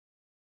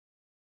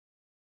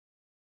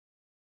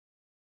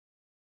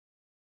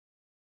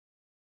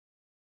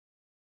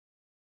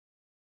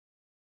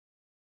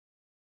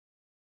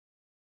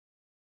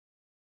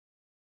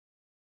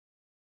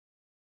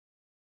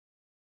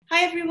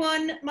Hi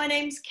everyone, my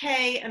name's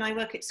Kay and I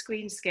work at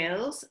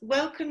ScreenSkills.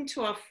 Welcome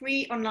to our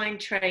free online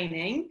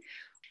training.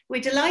 We're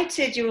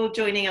delighted you're all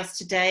joining us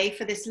today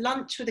for this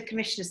Lunch with the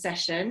Commissioner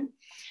session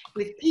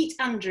with Pete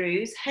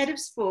Andrews, Head of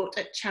Sport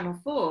at Channel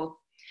 4.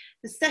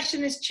 The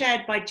session is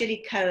chaired by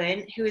Gilly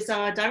Cohen, who is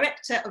our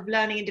Director of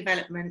Learning and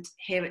Development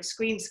here at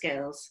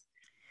ScreenSkills.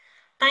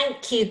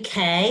 Thank you,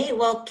 Kay.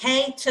 Well,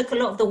 Kay took a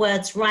lot of the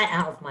words right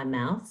out of my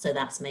mouth, so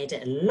that's made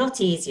it a lot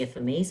easier for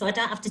me, so I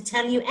don't have to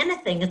tell you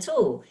anything at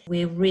all.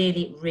 We're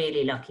really,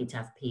 really lucky to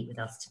have Pete with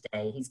us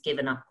today. He's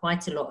given up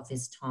quite a lot of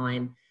his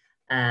time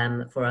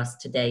for us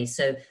today,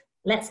 so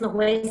let's not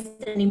waste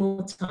any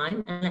more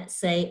time, and let's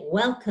say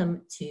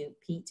welcome to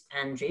Pete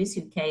Andrews,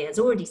 who Kay has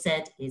already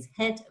said is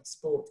Head of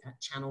Sport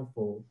at Channel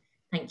 4.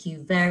 Thank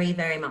you very,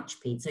 very much,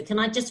 Pete. So can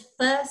I just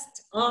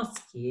first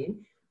ask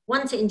you,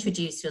 one, to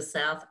introduce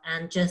yourself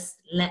and just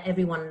let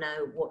everyone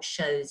know what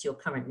shows you're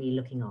currently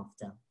looking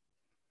after.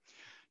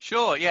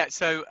 Sure, yeah,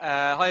 so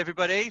hi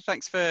everybody,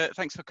 thanks for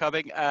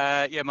coming.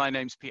 Yeah, my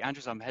name's Pete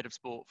Andrews, I'm Head of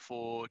Sport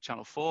for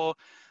Channel 4.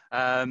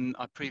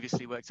 I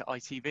previously worked at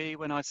ITV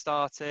when I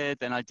started,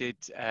 then I did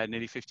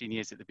nearly 15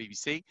 years at the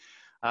BBC.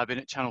 I've been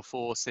at Channel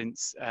 4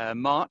 since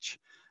March.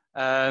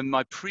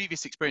 My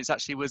previous experience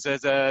actually was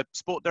as a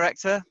sport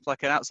director,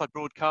 like an outside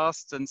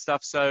broadcast and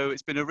stuff. So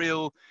it's been a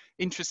real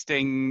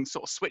interesting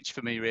sort of switch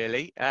for me,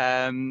 really.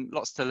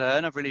 Lots to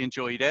learn. I've really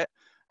enjoyed it.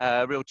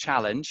 Real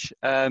challenge.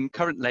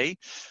 Currently,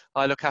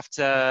 I look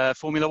after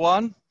Formula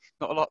One.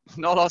 Not a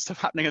lot of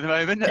stuff happening at the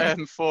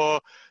moment for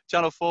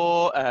Channel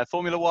 4,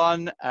 Formula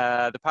One,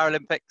 the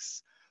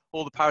Paralympics.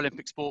 All the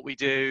Paralympic sport we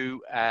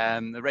do,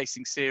 the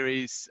racing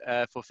series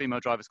for female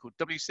drivers called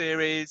W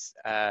Series,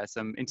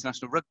 some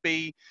international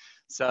rugby,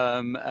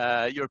 some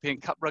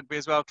European Cup rugby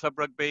as well, club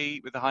rugby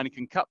with the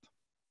Heineken Cup,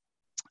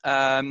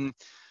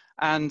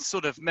 and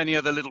sort of many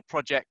other little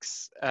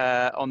projects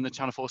on the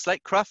Channel 4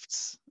 slate.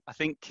 Crufts, I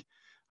think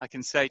I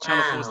can say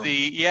Channel 4's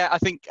I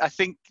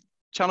think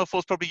Channel 4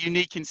 is probably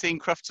unique in seeing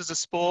crufts as a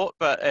sport,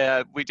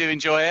 but we do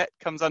enjoy it.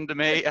 Comes under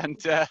me, and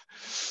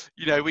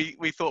you know,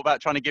 we thought about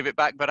trying to give it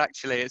back, but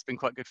actually it's been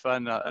quite good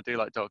fun. I do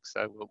like dogs,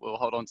 so we'll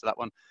hold on to that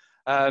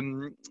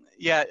one.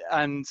 Yeah,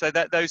 and so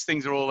those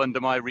things are all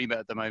under my remit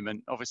at the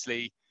moment.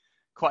 Obviously,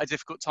 quite a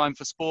difficult time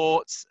for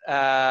sports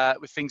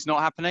with things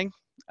not happening.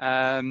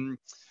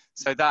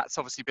 So that's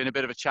obviously been a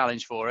bit of a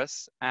challenge for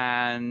us,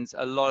 and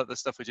a lot of the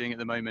stuff we're doing at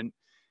the moment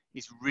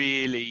is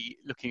really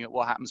looking at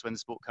what happens when the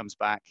sport comes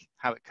back,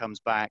 how it comes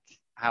back,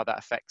 how that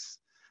affects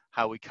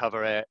how we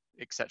cover it,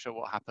 etc.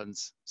 What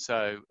happens.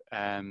 So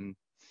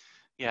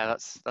yeah,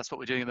 that's what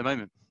we're doing at the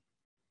moment.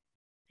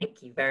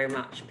 Thank you very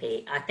much,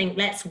 Pete. I think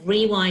let's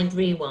rewind,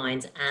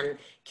 and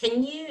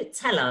can you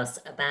tell us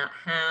about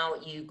how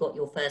you got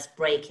your first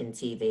break in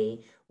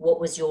TV?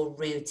 What was your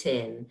route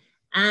in?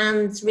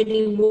 And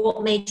really,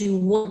 what made you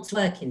want to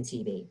work in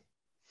TV?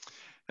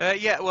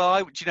 Yeah, well,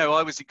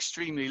 I was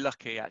extremely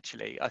lucky,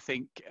 actually. I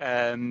think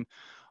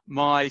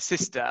my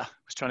sister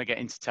was trying to get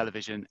into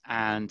television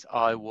and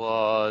I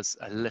was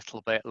a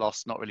little bit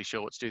lost, not really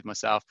sure what to do with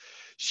myself.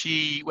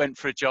 She went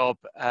for a job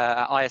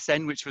at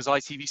ISN, which was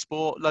ITV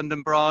Sport,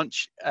 London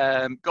branch,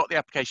 got the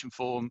application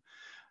form,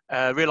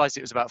 realised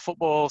it was about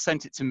football,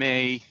 sent it to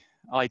me,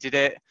 I did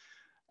it.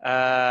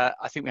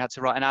 I think we had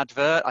to write an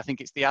advert. I think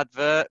it's the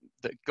advert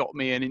that got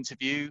me an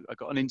interview. I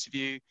got an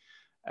interview.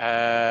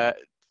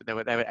 There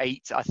were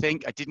 8, I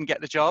think. I didn't get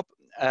the job,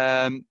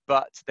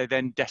 but they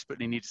then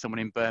desperately needed someone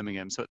in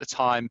Birmingham. So at the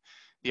time,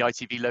 the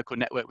ITV local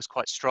network was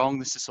quite strong.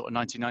 This is sort of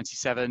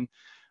 1997.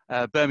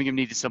 Birmingham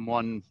needed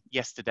someone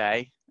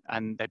yesterday,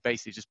 and they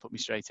basically just put me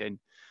straight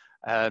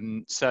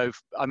in. So,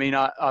 I mean,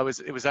 it was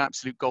an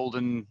absolute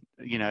golden,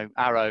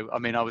 arrow. I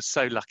mean, I was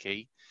so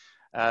lucky.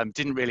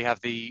 Didn't really have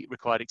the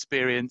required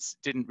experience,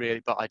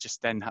 but I just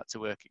then had to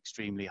work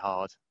extremely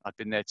hard. I'd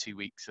been there 2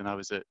 weeks and I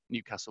was at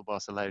Newcastle,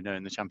 Barcelona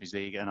in the Champions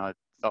League, and I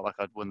felt like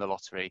I'd won the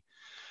lottery.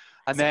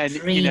 And then,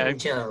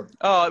 job.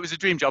 Oh, it was a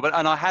dream job.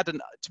 And I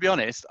hadn't, to be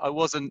honest,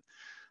 none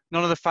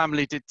of the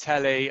family did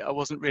telly. I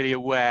wasn't really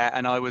aware.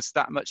 And I was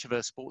that much of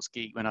a sports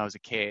geek when I was a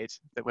kid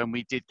that when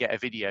we did get a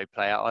video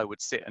player, I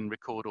would sit and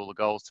record all the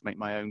goals to make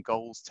my own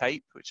goals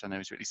tape, which I know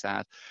is really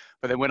sad.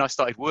 But then when I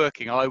started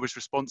working, I was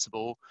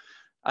responsible,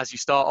 as you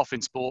start off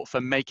in sport, for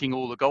making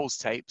all the goals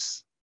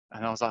tapes.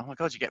 And I was like, oh my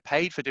God, you get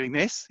paid for doing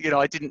this?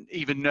 I didn't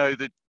even know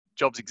that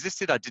jobs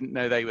existed. I didn't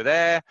know they were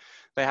there.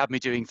 They had me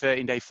doing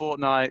 13-day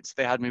fortnights.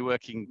 They had me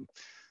working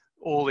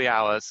all the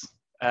hours.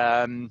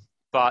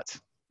 But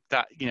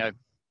that,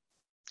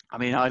 I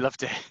mean, I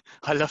loved it.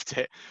 I loved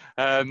it.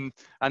 And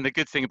the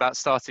good thing about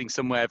starting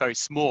somewhere very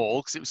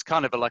small, because it was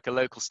kind of like a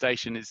local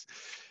station, is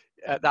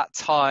at that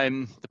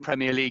time, the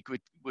Premier League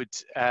would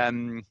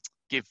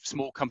give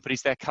small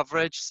companies their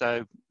coverage.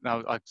 So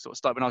I sort of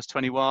started when I was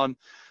 21,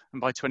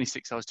 and by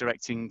 26 I was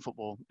directing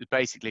football.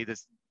 Basically,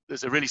 there's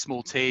a really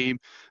small team,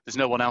 there's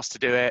no one else to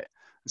do it,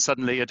 and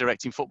suddenly you're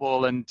directing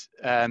football. And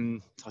I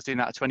was doing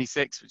that at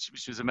 26,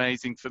 which was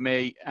amazing for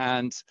me,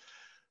 and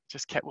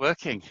just kept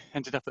working.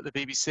 Ended up at the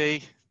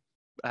BBC,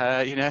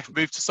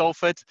 moved to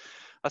Salford.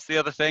 That's the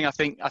other thing. I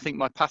think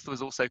my path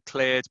was also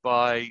cleared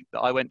by that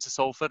I went to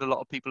Salford. A lot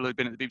of people who'd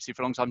been at the BBC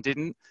for a long time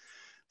didn't.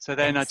 So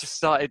then I just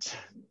started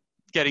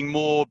getting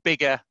more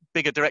bigger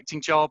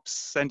directing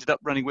jobs. Ended up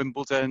running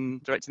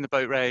Wimbledon, directing the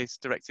boat race,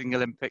 directing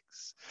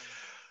Olympics,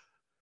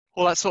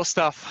 all that sort of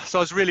stuff. So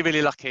I was really,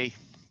 really lucky,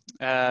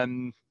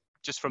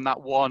 just from that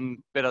one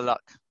bit of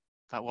luck,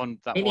 that one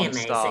Really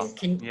start.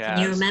 amazing. Yeah,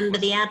 can you remember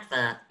the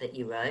advert that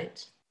you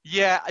wrote?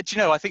 Yeah, do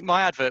you know, I think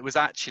my advert was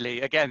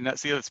actually, again,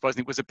 that's the other surprising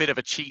thing, was a bit of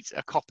a cheat,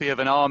 a copy of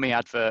an army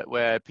advert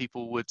where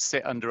people would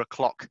sit under a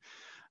clock,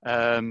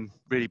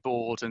 really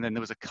bored, and then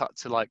there was a cut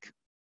to like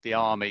the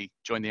army,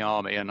 join the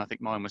army, and I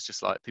think mine was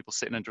just like people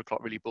sitting under a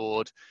clock really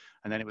bored,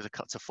 and then it was a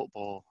cut to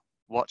football,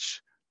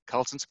 watch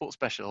Carlton Sports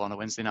Special on a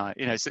Wednesday night,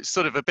 you know, so it's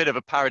sort of a bit of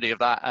a parody of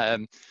that,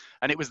 and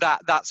it was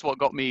that's what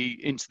got me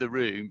into the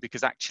room,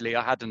 because actually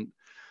I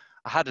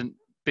hadn't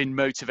been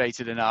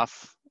motivated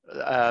enough,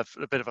 a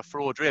bit of a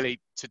fraud really,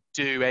 to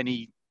do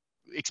any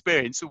work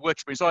experience.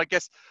 So I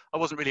guess I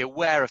wasn't really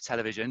aware of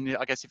television.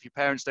 I guess if your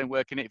parents don't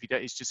work in it, if you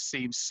don't, it just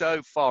seems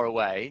so far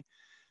away,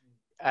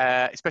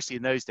 especially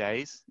in those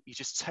days. You're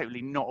just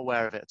totally not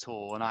aware of it at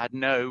all. And I had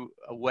no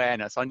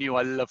awareness. I knew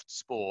I loved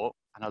sport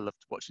and I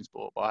loved watching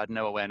sport, but I had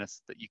no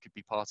awareness that you could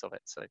be part of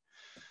it. So I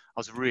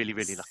was really,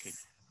 really lucky.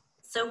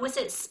 So was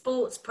it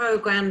sports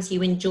programs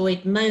you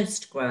enjoyed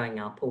most growing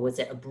up, or was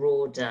it a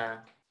broader,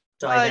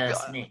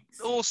 diverse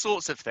mix? All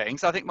sorts of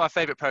things. I think my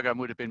favourite programme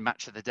would have been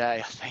Match of the Day,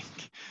 I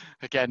think.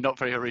 Again, not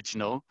very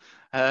original.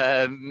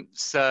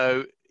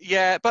 So,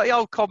 yeah,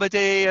 but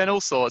comedy and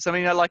all sorts. I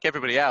mean, I like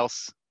everybody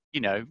else,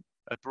 you know,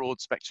 a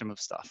broad spectrum of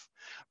stuff.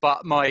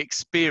 But my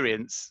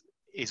experience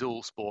is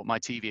all sport. My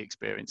TV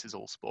experience is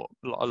all sport.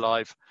 A lot of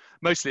live,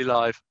 mostly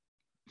live,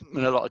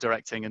 and a lot of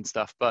directing and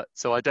stuff. But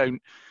so I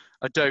don't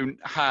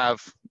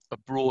have a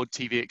broad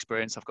TV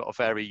experience. I've got a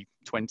very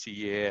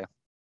 20-year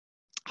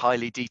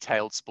highly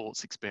detailed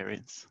sports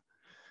experience.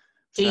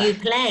 Do you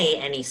play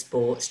any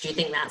sports? Do you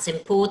think that's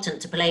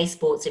important to play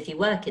sports if you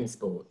work in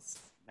sports?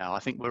 No, I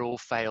think we're all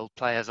failed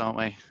players, aren't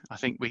we? I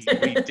think we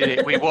did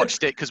it. We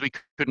watched it because we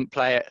couldn't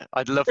play it.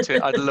 I'd love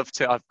to.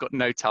 I've got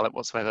no talent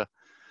whatsoever.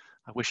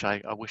 I wish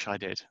I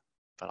did,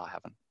 but I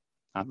haven't.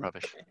 I'm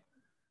rubbish.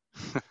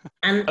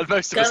 And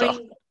most of us are.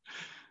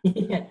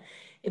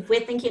 If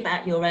we're thinking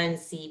about your own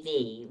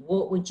CV,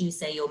 what would you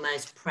say you're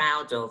most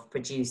proud of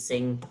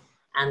producing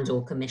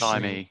and/or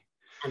commissioning,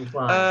 and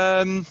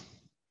why?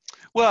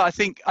 Well, I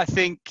think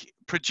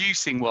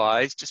producing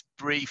wise, just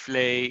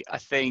briefly, I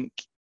think,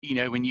 you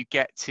know, when you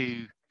get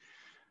to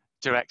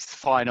direct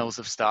finals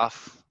of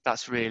stuff,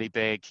 that's really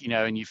big, you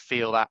know, and you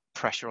feel that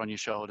pressure on your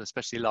shoulder,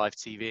 especially live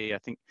TV. I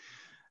think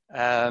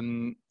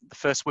the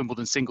first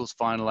Wimbledon singles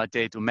final I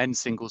did, or men's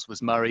singles,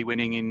 was Murray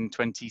winning in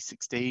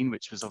 2016,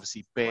 which was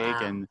obviously big.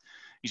 Wow. And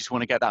you just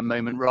want to get that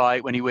moment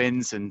right when he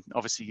wins. And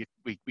obviously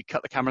we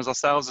cut the cameras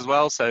ourselves as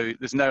well, so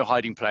there's no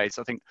hiding place.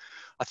 I think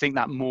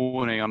that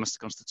morning I must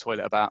have gone to the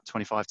toilet about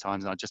 25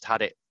 times, and I just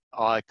had it.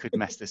 I could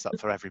mess this up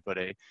for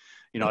everybody.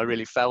 You know, I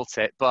really felt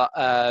it, but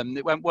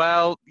it went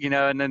well, you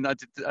know, and then I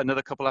did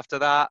another couple after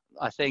that.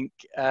 I think,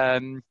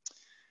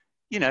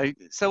 you know,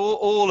 so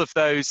all of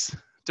those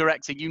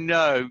directing, you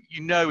know,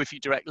 if you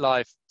direct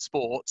live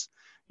sports,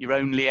 you're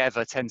only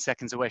ever 10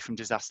 seconds away from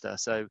disaster.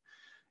 So,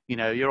 you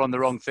know, you're on the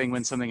wrong thing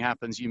when something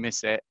happens, you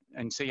miss it.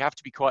 And so you have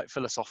to be quite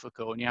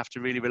philosophical, and you have to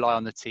really rely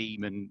on the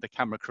team and the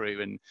camera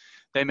crew, and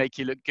they make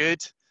you look good.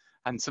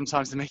 And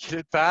sometimes they make you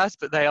look bad,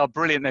 but they are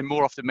brilliant. They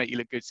more often make you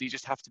look good. So you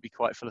just have to be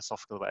quite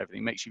philosophical about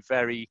everything. It makes you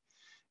very,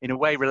 in a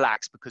way,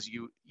 relaxed, because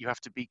you have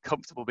to be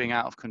comfortable being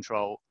out of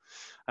control.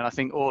 And I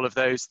think all of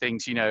those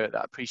things, you know,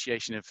 that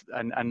appreciation of,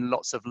 and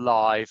lots of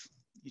live,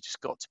 you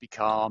just got to be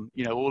calm,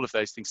 you know, all of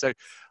those things. So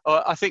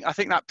I think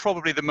that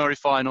probably the Murray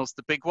finals,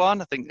 the big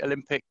one. I think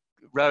Olympic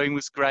rowing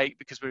was great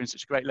because we were in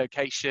such a great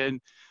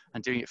location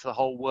and doing it for the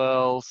whole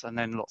world, and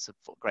then lots of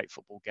great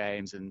football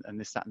games and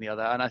this, that and the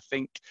other. And I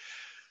think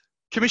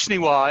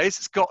commissioning wise,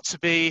 it's got to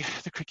be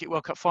the Cricket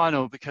World Cup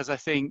final, because I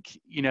think,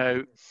 you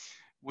know,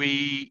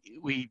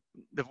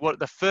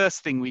 the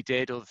first thing we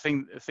did, or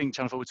the thing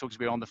Channel 4 were talking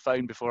to me on the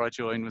phone before I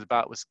joined was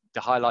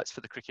the highlights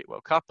for the Cricket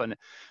World Cup. And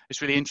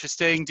it's really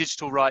interesting.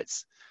 Digital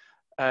rights,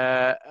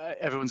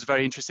 everyone's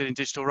very interested in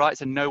digital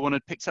rights, and no one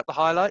had picked up the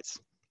highlights.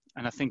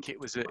 And I think it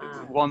was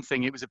one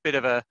thing, it was a bit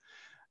of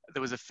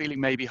there was a feeling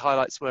maybe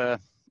highlights were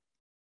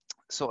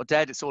sort of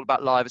dead. It's all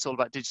about live, it's all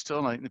about digital.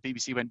 And I think the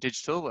BBC went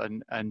digital,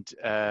 and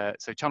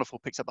so Channel 4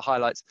 picks up the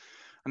highlights,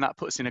 and that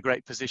puts us in a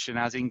great position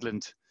as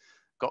England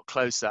got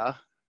closer,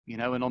 you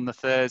know. And on the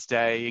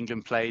Thursday,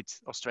 England played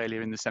Australia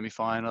in the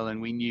semi-final,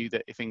 and we knew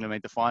that if England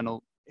made the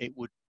final, it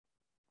would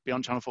be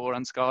on Channel 4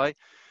 and Sky.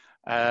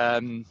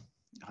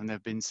 I've never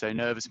been so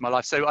nervous in my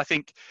life. So I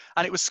think,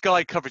 and it was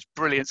Sky coverage,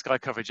 brilliant Sky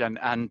coverage, and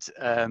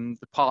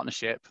the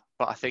partnership.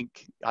 But I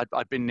think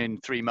I'd been in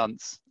 3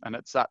 months, and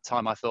at that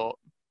time I thought,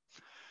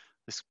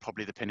 this is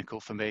probably the pinnacle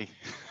for me.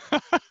 I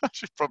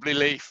should probably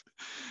leave,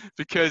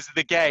 because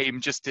the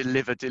game just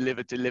delivered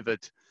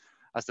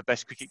as the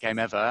best cricket game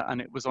ever, and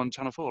it was on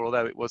Channel 4,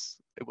 although it was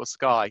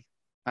Sky.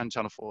 and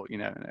Channel 4, you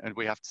know, and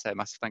we have to say a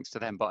massive thanks to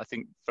them. But I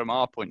think from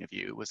our point of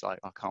view, it was like,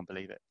 I can't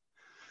believe it.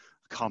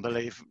 I can't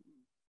believe,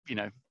 you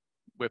know,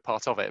 we're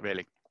part of it,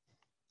 really.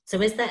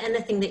 So is there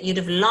anything that you'd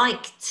have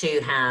liked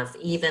to have,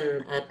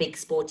 even a big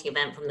sporting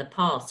event from the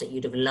past that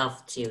you'd have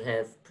loved to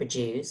have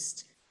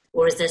produced?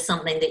 Or is there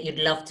something that you'd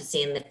love to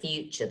see in the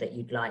future that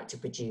you'd like to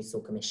produce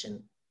or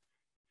commission?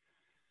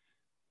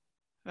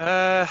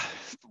 Well,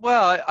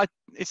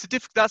 that's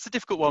a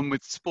difficult one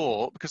with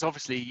sport, because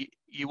obviously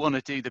you want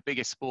to do the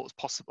biggest sports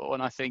possible.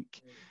 And I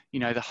think, you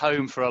know, the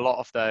home for a lot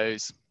of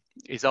those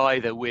is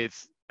either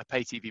with a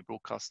pay TV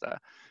broadcaster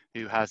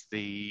who has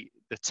the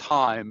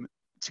time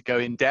to go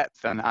in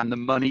depth and the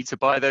money to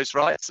buy those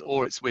rights,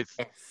 or it's with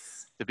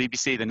the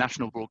BBC, the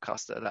national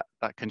broadcaster,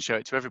 that can show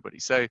it to everybody.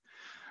 So,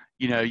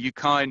 you know, you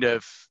kind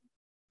of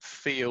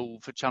feel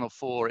for Channel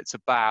 4, it's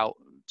about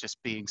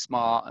just being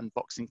smart and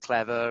boxing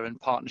clever and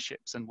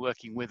partnerships and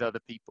working with other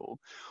people,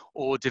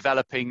 or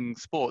developing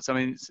sports. I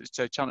mean,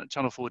 so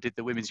Channel 4 did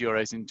the Women's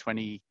Euros in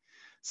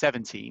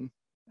 2017,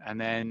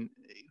 and then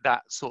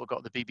that sort of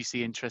got the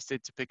BBC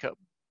interested to pick up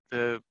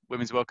the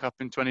Women's World Cup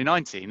in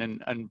 2019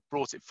 and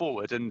brought it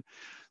forward. And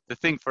the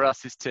thing for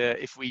us is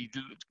to, if we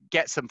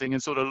get something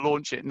and sort of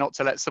launch it, not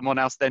to let someone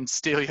else then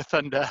steal your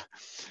thunder,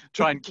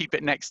 try and keep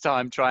it next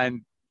time, try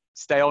and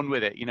stay on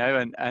with it, you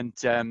know, and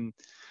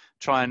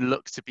try and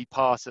look to be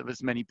part of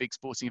as many big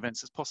sporting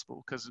events as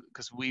possible, because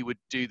we would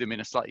do them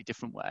in a slightly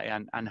different way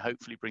and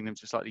hopefully bring them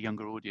to a slightly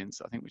younger audience,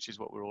 I think, which is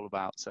what we're all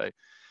about. So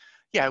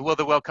yeah, well,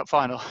 the World Cup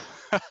final,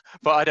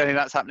 but I don't think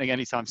that's happening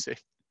anytime soon.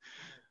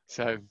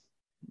 So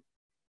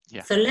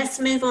yeah. So let's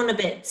move on a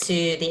bit to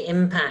the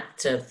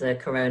impact of the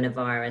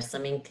coronavirus. I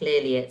mean,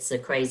 clearly it's a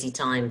crazy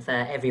time for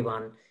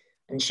everyone,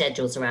 and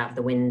schedules are out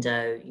the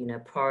window. You know,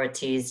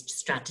 priorities,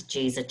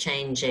 strategies are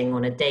changing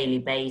on a daily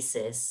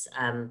basis.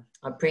 I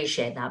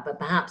appreciate that, but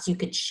perhaps you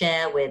could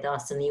share with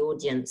us and the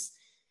audience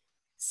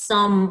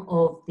some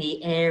of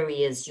the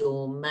areas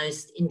you're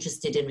most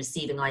interested in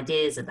receiving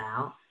ideas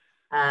about.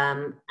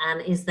 And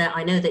is there,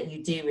 I know that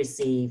you do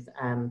receive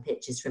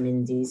pitches from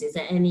indies. Is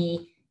there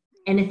anything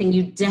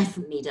you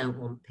definitely don't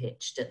want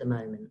pitched at the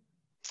moment?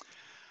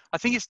 I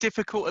think it's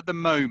difficult at the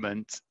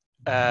moment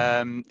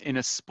in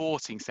a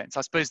sporting sense.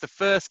 I suppose the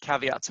first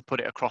caveat to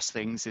put it across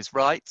things is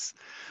rights.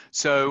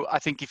 So I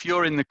think if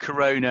you're in the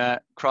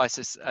corona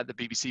crisis at the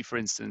BBC, for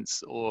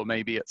instance, or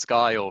maybe at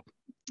Sky or,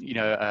 you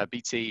know,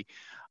 BT,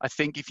 I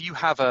think if you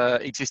have a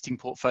existing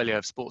portfolio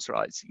of sports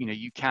rights, you know,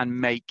 you can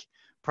make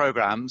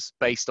programs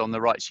based on the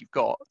rights you've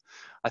got.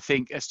 I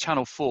think as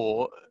Channel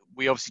 4,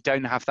 we obviously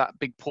don't have that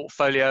big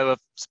portfolio of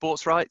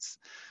sports rights.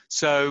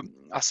 So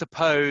I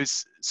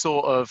suppose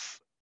sort of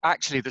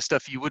actually the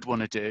stuff you would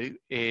want to do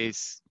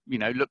is, you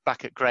know, look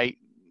back at great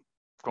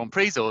Grand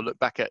Prix, or look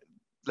back at,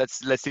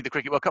 let's see the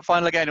Cricket World Cup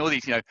final again, all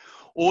these, you know,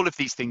 all of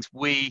these things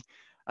we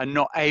are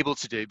not able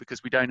to do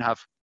because we don't have,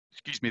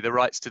 the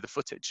rights to the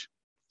footage.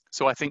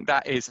 So I think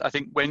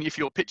if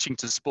you're pitching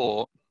to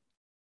sport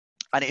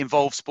and it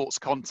involves sports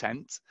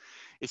content,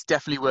 it's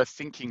definitely worth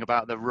thinking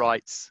about the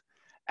rights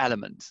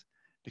element,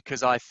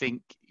 because I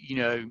think, you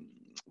know,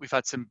 we've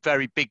had some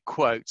very big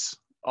quotes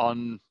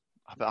on,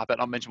 I bet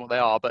I'll mention what they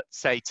are, but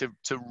say to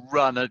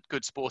run a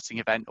good sporting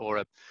event or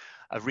a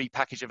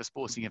repackage of a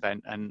sporting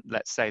event, and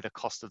let's say the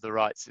cost of the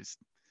rights is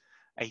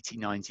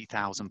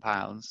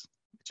 £80,000-90,000,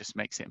 it just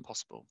makes it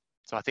impossible.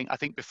 So I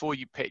think before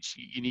you pitch,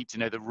 you need to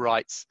know the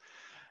rights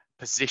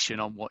position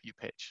on what you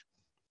pitch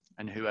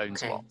and who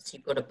owns what. So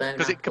you've got a bone,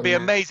 because it could be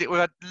amazing. We've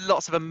had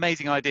lots of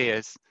amazing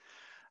ideas,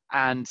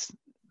 and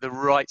the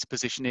rights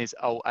position is,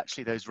 oh,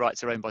 actually those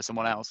rights are owned by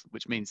someone else,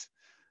 which means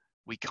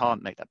we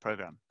can't make that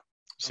program.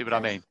 See what I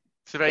mean?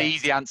 It's a very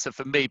easy answer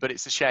for me, but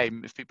it's a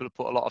shame if people have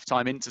put a lot of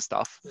time into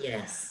stuff.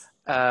 Yes.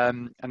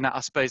 And that,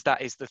 I suppose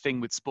that is the thing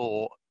with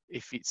sport.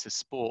 If it's a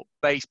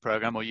sport-based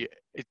program, or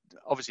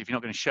obviously if you're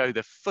not going to show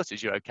the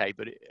footage, you're okay,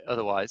 but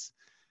otherwise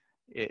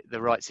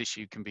the rights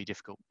issue can be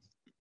difficult.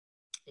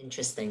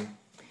 Interesting.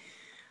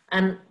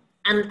 And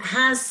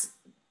has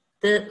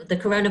the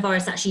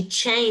coronavirus actually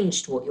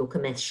changed what you're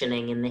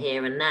commissioning in the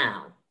here and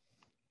now?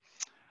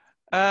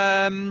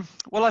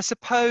 Well, I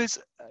suppose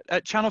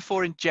at Channel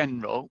 4 in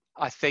general,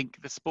 I think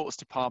the sports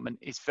department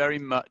is very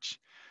much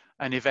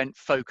an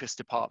event-focused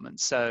department.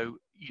 So,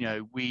 you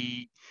know,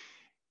 we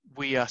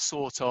are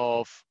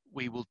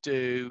we will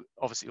do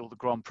obviously all the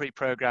Grand Prix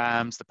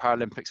programs, the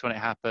Paralympics when it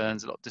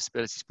happens, a lot of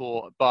disability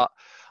sport. But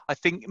I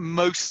think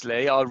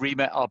mostly our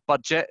remit, our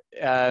budget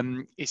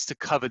is to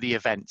cover the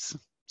events.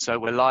 So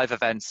we're live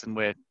events and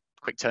we're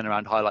quick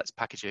turnaround highlights,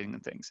 packaging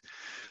and things.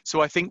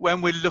 So I think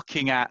when we're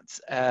looking at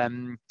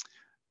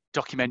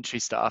documentary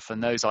stuff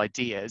and those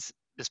ideas,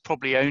 there's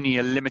probably only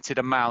a limited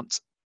amount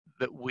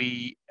that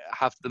we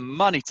have the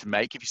money to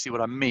make, if you see what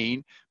I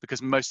mean,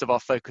 because most of our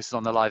focus is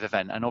on the live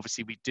event. And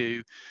obviously we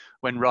do,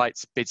 when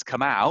rights bids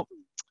come out,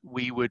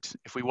 we would,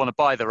 if we want to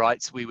buy the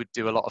rights, we would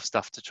do a lot of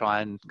stuff to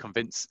try and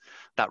convince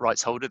that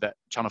rights holder that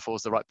Channel 4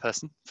 is the right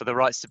person for the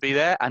rights to be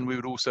there. And we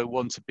would also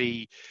want to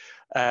be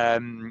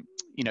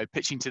you know,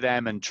 pitching to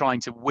them and trying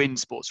to win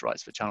sports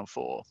rights for Channel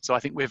 4. So I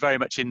think we're very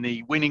much in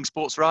the winning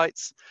sports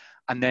rights,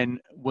 and then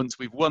once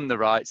we've won the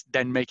rights,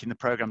 then making the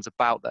programs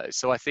about those.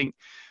 So I think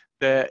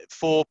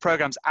for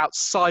programs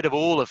outside of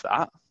all of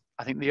that,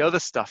 I think the other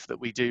stuff that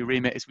we do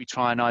remit is we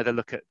try and either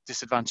look at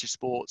disadvantaged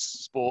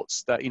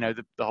sports that, you know,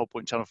 the whole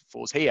point Channel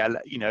 4 is here,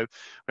 you know,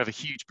 we have a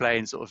huge play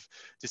in sort of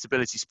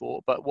disability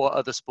sport, but what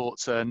other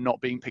sports are not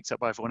being picked up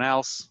by everyone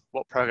else?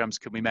 What programs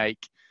can we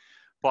make?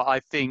 But I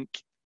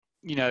think,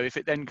 you know, if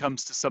it then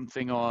comes to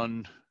something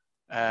on,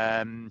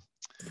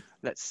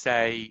 let's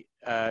say,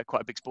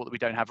 quite a big sport that we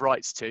don't have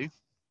rights to,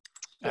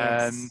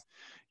 Yes.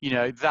 you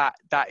know, that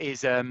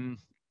is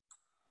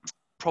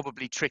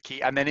probably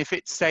tricky. And then if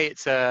it's, say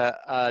it's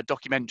a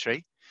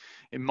documentary,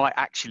 it might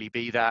actually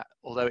be that,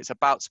 although it's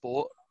about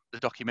sport, the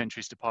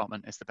documentaries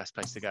department is the best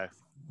place to go,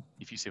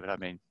 if you see what I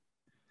mean.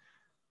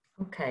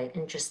 Okay,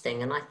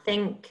 interesting. And I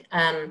think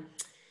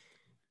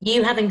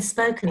you having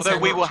spoken although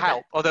we will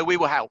help.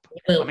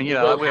 I mean, you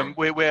know,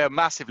 we're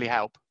massively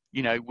help.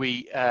 You know,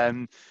 we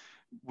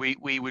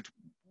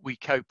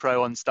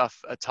co-pro on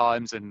stuff at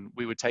times, and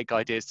we would take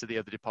ideas to the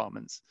other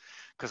departments,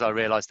 because I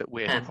realised that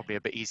we're probably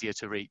a bit easier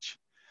to reach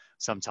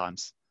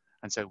sometimes,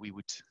 and so we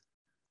would,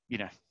 you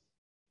know,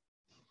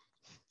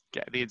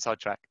 get the inside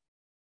track.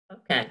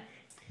 Okay,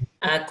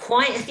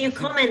 quite a few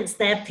comments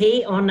there,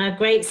 Pete, on a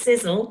great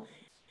sizzle.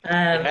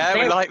 Yeah,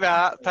 we like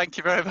that. Thank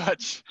you very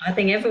much. I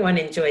think everyone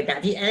enjoyed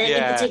that. Any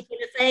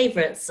particular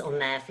favourites on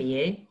there for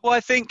you? Well,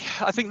 I think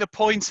the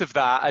point of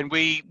that, and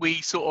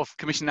we sort of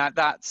commission that.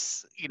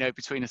 That's, you know,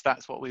 between us,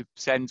 that's what we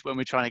send when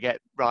we're trying to get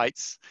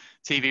rights,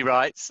 TV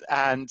rights,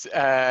 and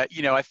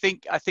you know, I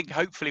think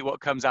hopefully what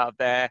comes out of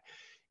there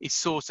is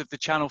sort of the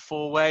Channel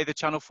 4 way, the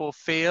Channel 4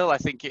 feel. I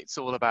think it's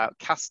all about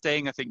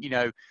casting. I think, you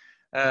know,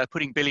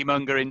 putting Billy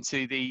Munger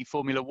into the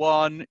Formula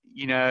One,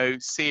 you know,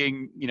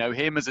 seeing, you know,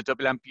 him as a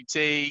double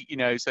amputee, you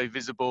know, so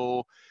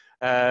visible,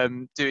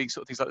 doing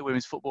sort of things like the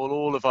women's football,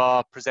 all of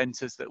our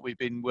presenters that we've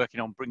been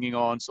working on bringing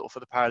on sort of for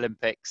the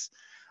Paralympics.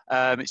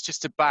 It's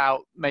just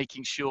about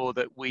making sure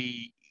that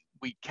we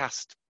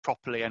cast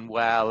properly and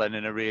well, and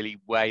in a really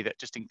way that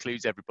just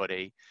includes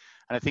everybody.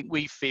 And I think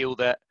we feel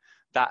that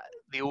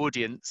the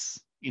audience,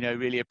 you know,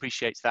 really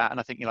appreciates that. And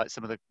I think, you know, like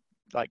some of the,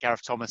 like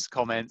Gareth Thomas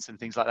comments and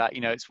things like that,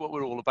 you know, it's what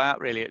we're all about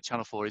really at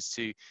Channel 4, is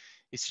to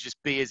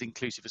just be as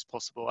inclusive as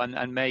possible,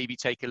 and maybe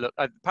take a look.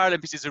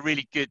 Paralympics is a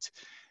really good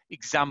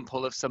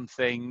example of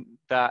something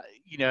that,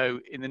 you know,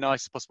 in the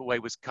nicest possible way,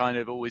 was kind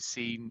of always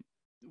seen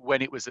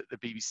when it was at the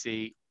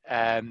BBC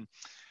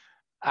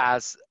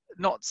as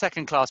not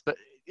second class, but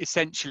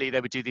essentially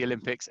they would do the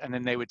Olympics and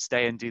then they would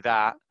stay and do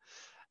that.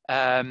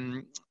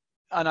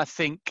 And I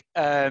think,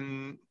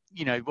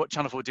 you know, what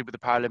Channel 4 did with the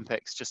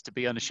Paralympics, just to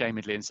be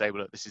unashamedly and say,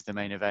 well, look, this is the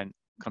main event,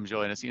 come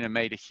join us, you know,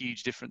 made a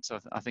huge difference,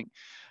 I think.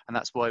 And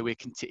that's why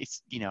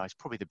it's, you know, it's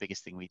probably the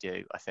biggest thing we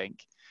do, I think.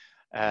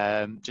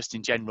 Just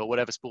in general,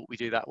 whatever sport we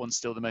do, that one's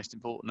still the most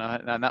important,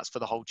 and that's for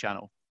the whole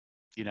channel,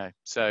 you know.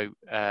 So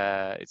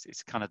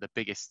it's kind of the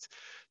biggest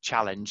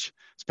challenge,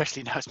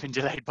 especially now it's been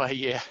delayed by a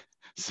year.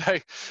 So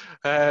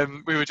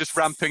we were just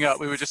ramping up,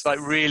 we were just like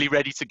really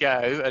ready to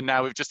go, and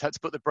now we've just had to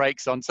put the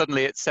brakes on.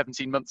 Suddenly it's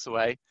 17 months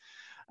away,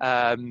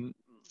 and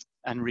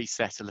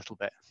reset a little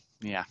bit.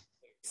 Yeah,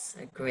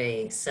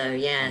 agree. So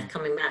yeah,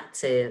 coming back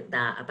to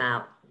that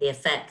about the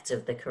effect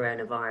of the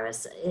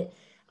coronavirus,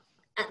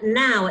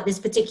 now at this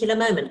particular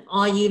moment,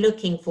 are you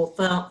looking for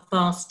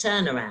fast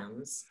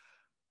turnarounds?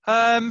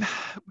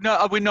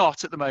 No, we're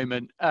not at the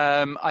moment.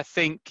 I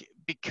think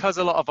because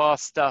a lot of our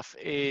stuff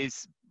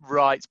is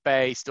rights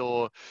based,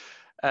 or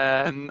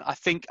I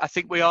think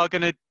we're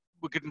going to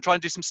try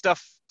and do some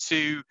stuff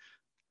to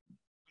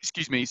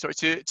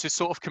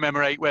sort of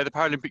commemorate where the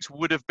Paralympics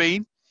would have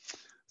been.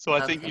 So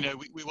I think, you know,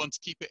 we want to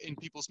keep it in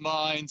people's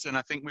minds, and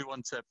I think we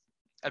want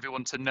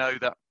everyone to know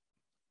that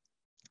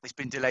it's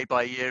been delayed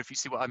by a year, if you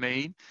see what I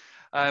mean.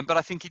 But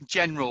I think in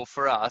general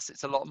for us,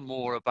 it's a lot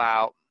more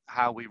about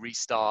how we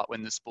restart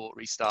when the sport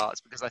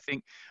restarts, because I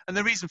think, and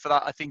the reason for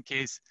that, I think,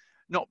 is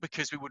not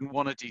because we wouldn't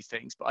want to do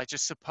things, but I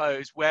just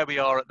suppose where we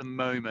are at the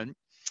moment,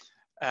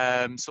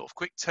 sort of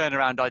quick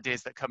turnaround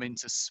ideas that come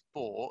into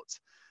sport,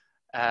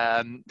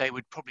 they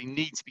would probably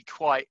need to be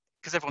quite,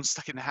 because everyone's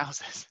stuck in the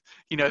houses,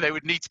 you know, they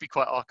would need to be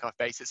quite archive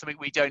based. It's something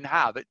we don't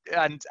have.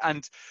 And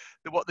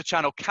what the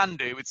channel can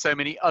do with so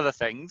many other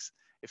things,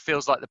 it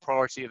feels like the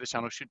priority of the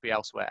channel should be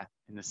elsewhere,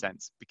 in the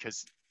sense,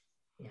 because,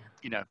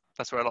 you know,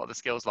 that's where a lot of the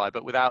skills lie.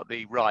 But without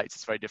the rights,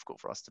 it's very difficult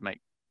for us to make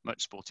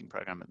much sporting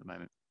program at the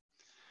moment.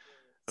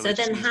 So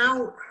then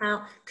how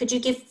could you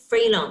give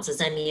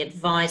freelancers any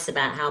advice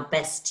about how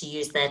best to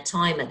use their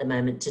time at the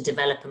moment to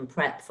develop and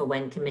prep for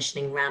when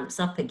commissioning ramps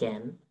up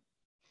again?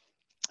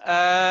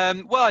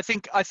 Well, I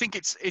think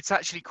it's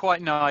actually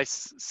quite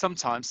nice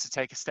sometimes to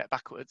take a step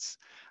backwards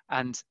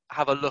and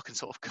have a look and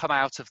sort of come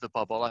out of the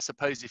bubble. I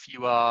suppose if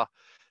you are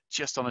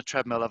just on a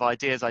treadmill of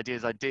ideas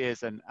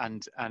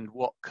and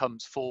what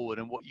comes forward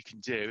and what you can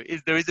do,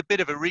 there is a bit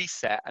of a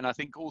reset. And I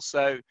think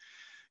also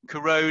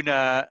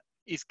Corona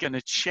is going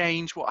to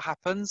change what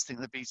happens. I think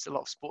there'll be a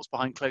lot of sports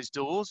behind closed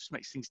doors, which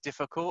makes things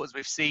difficult, as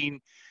we've seen,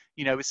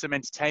 you know, with some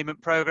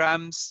entertainment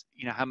programs,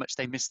 you know, how much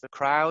they miss the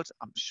crowd.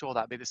 I'm sure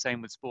that'd be the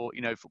same with sport,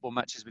 you know, football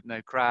matches with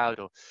no crowd,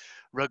 or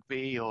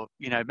rugby, or,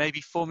 you know, maybe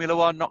Formula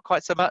One, not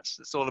quite so much.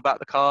 It's all about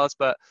the cars.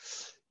 But,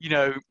 you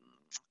know,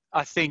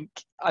 I think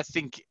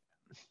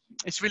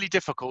it's really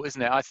difficult,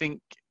 isn't it? I think,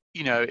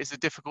 you know, it's a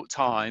difficult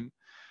time,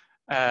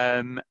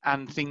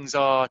 and things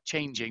are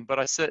changing, but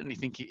I certainly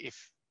think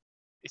if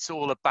it's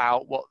all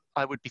about what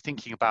I would be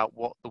thinking about,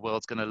 what the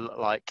world's going to look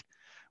like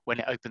when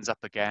it opens up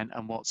again,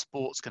 and what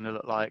sport's going to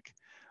look like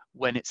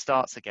when it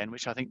starts again,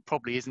 which I think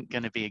probably isn't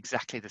going to be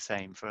exactly the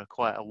same for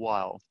quite a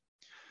while.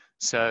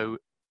 So,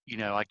 you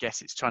know, I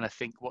guess it's trying to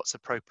think what's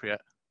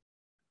appropriate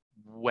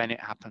when it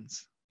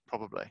happens.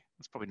 Probably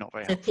it's probably not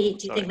very helpful. Pete,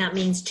 do you think that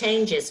means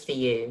changes for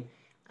you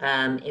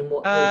in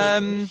what will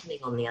be commissioning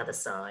on the other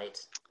side?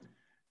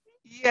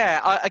 Yeah,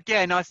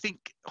 I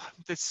think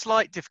the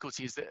slight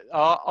difficulty is that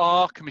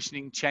our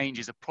commissioning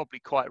changes are probably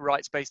quite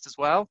rights-based as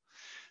well.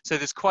 So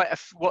there's quite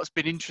what's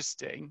been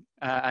interesting,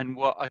 and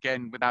what,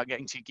 again, without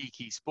getting too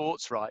geeky,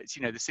 sports rights,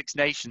 you know, the Six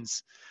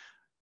Nations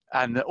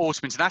and the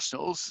Autumn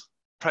Internationals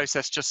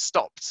process just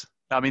stopped.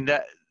 I mean,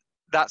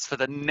 that's for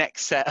the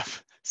next set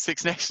of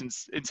Six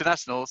Nations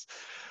Internationals.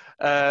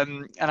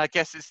 And I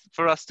guess it's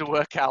for us to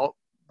work out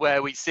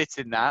where we sit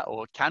in that,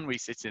 or can we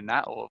sit in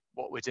that, or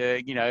what we're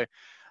doing, you know.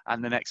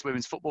 And the next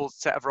women's football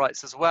set of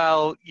rights as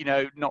well, you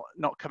know,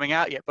 not coming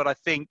out yet. But I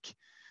think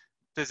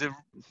there's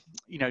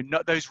you know,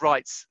 those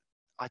rights,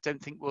 I don't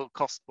think will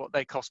cost what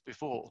they cost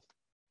before,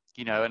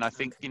 you know. And I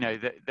think, you know,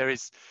 that there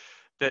is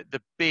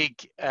the big,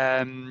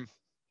 there's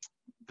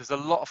a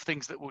lot of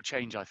things that will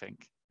change, I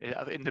think,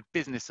 in the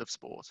business of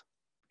sport,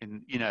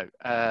 you know.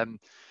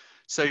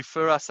 So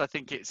for us, I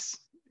think it's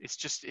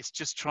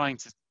just trying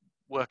to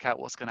work out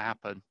what's going to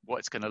happen, what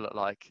it's going to look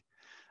like,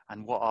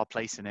 and what our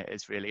place in it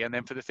is, really. And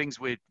then for the things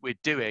we're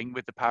doing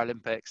with the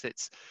Paralympics,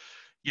 it's,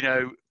 you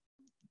know,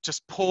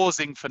 just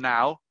pausing for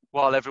now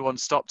while everyone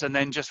stopped, and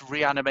then just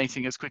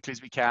reanimating as quickly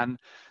as we can,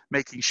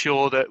 making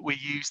sure that we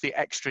use the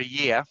extra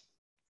year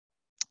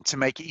to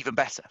make it even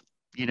better.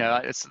 You know,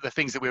 it's the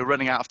things that we're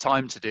running out of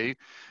time to do,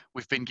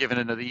 we've been given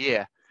another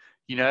year,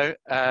 you know.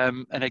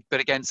 But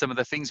again, some of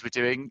the things we're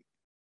doing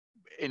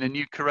in a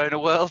new corona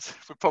world,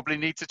 we probably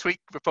need to tweak,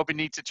 we probably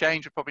need to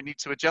change, we probably need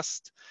to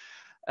adjust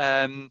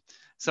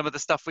some of the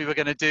stuff we were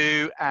going to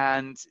do.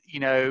 And,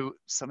 you know,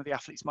 some of the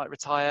athletes might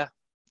retire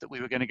that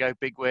we were going to go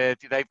big with.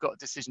 They've got a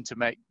decision to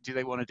make. Do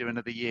they want to do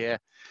another year?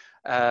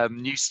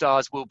 New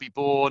stars will be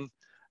born,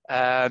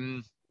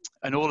 and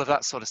all of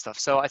that sort of stuff.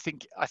 So I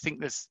think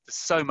there's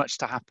so much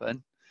to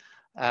happen.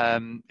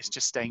 It's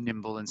just staying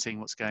nimble and seeing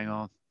what's going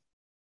on.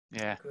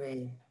 Yeah.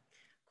 Agree.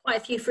 Quite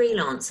a few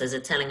freelancers are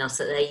telling us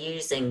that they're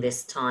using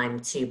this time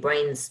to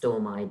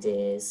brainstorm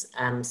ideas.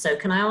 So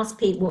can I ask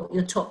Pete what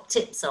your top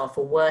tips are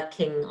for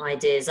working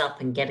ideas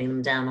up and getting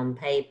them down on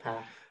paper,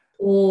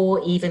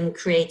 or even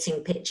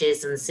creating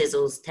pitches and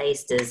sizzles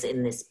tasters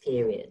in this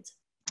period?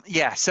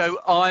 Yeah, so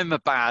I'm a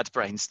bad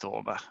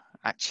brainstormer,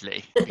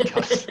 actually,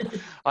 because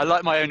I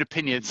like my own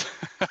opinions.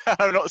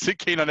 I'm not so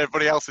keen on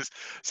everybody else's.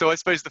 So I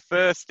suppose the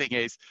first thing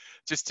is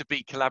just to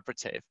be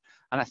collaborative.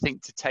 And I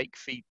think to take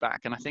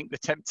feedback, and I think the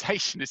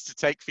temptation is to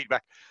take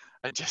feedback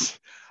and just,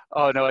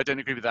 oh no, I don't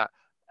agree with that.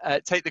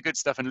 Take the good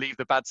stuff and leave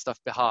the bad stuff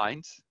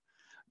behind.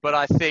 But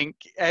I think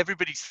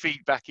everybody's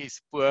feedback is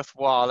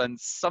worthwhile, and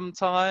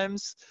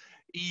sometimes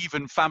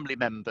even family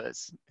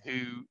members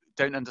who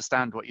don't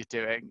understand what you're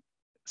doing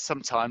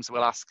sometimes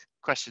will ask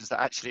questions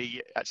that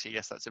actually,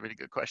 yes, that's a really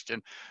good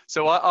question.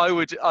 So I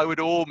would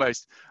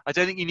almost, I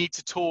don't think you need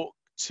to talk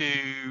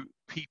to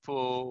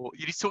people,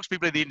 you need to talk to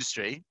people in the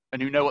industry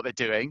and who know what they're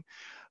doing,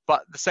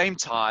 but at the same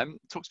time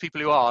talk to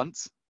people who aren't,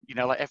 you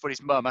know, like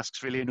everybody's mum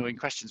asks really annoying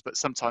questions, but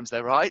sometimes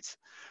they're right,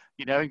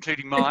 you know,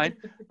 including mine.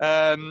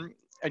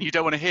 And you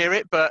don't want to hear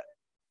it, but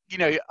you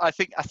know, I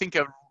think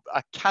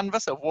a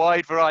canvas, a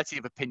wide variety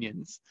of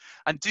opinions,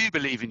 and do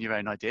believe in your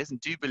own ideas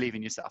and do believe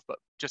in yourself, but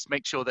just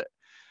make sure that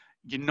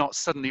you're not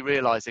suddenly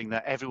realizing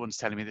that everyone's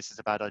telling me this is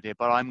a bad idea,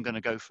 but I'm going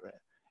to go for it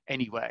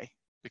anyway,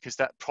 because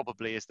that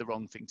probably is the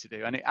wrong thing to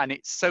do. And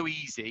it's so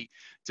easy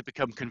to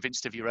become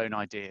convinced of your own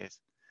ideas.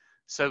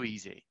 So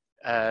easy.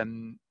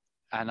 And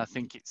I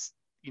think it's,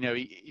 you know,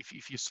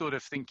 if you're sort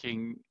of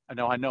thinking,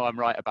 I know I'm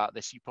right about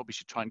this, you probably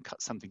should try and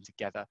cut something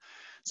together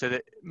so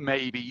that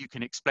maybe you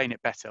can explain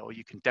it better, or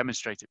you can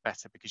demonstrate it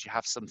better because you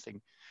have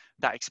something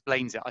that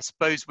explains it. I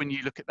suppose when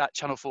you look at that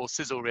Channel 4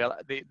 sizzle reel,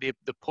 the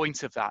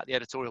point of that, the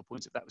editorial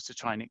point of that, was to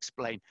try and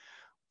explain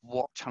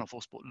what Channel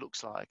 4 Sport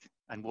looks like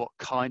and what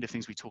kind of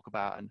things we talk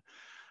about,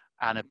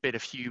 and a bit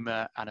of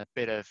humor and a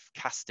bit of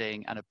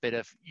casting and a bit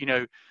of, you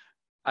know,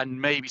 and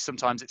maybe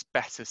sometimes it's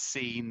better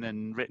seen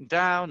than written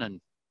down. And,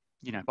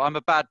 you know, but I'm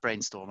a bad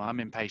brainstormer.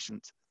 I'm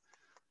impatient.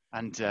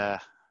 And,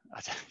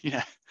 you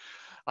know,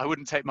 I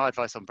wouldn't take my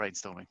advice on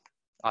brainstorming.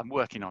 I'm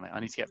working on it. I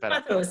need to get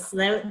better.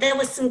 There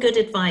was some good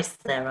advice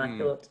there, I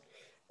thought.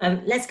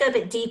 Let's go a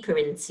bit deeper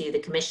into the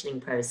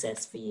commissioning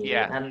process for you.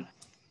 Yeah.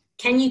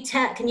 Can you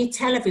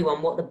tell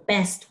everyone what the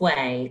best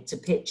way to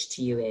pitch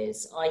to you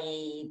is?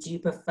 I.e., do you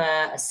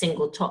prefer a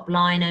single top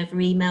line over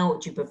email, or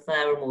do you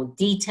prefer a more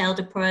detailed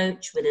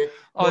approach with a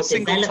more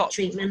developed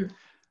treatment?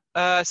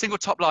 Single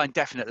top line,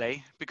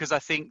 definitely, because I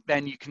think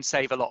then you can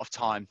save a lot of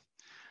time.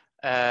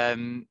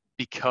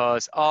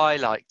 Because I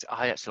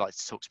actually like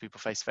to talk to people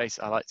face to face.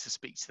 I like to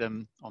speak to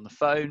them on the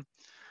phone.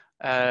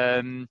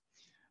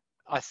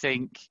 I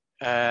think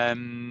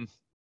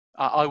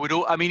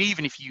I mean,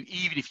 even if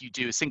you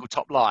do a single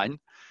top line,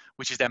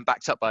 which is then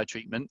backed up by a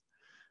treatment,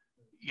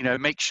 you know,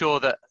 make sure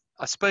that,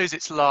 I suppose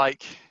it's kind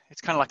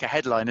of like a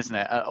headline, isn't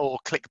it? Or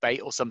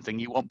clickbait or something.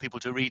 You want people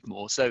to read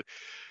more. So,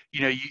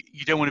 you know,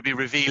 you don't want to be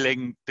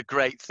revealing the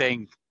great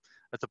thing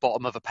at the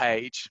bottom of a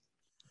page,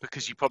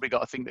 because you probably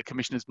got to think that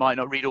commissioners might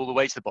not read all the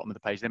way to the bottom of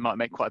the page. They might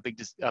make quite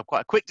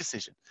a quick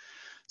decision.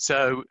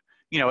 So,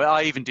 you know,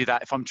 I even do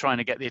that if I'm trying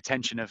to get the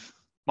attention of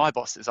my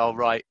bosses. I'll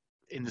write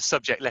in the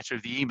subject letter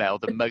of the email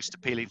the most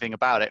appealing thing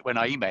about it when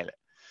I email it.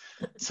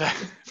 So,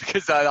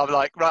 because I'm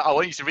like, right, I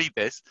want you to read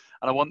this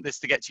and I want this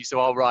to get to you. So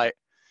I'll write,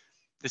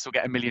 this will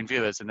get 1 million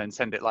viewers, and then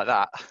send it like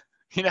that,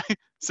 you know,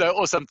 so,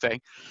 or something.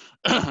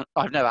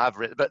 I've never have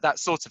written, but that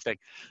sort of thing.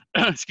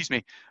 Excuse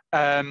me.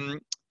 I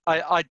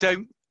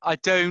don't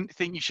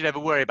think you should ever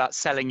worry about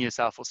selling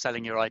yourself or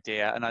selling your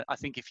idea. And I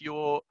think if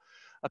you're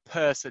a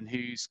person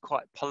who's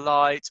quite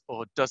polite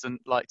or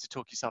doesn't like to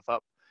talk yourself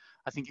up,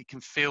 I think it can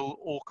feel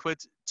awkward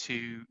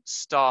to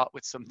start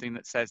with something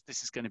that says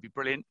this is going to be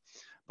brilliant.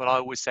 But I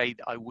always say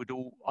that I would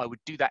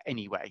do that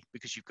anyway,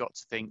 because you've got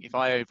to think, if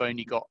I've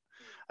only got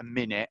a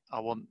minute, I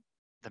want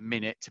the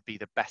minute to be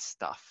the best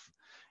stuff,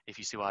 if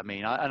you see what I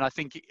mean. And I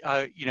think,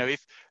 you know,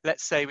 if,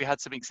 let's say we had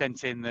something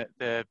sent in that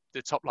the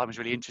top line was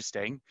really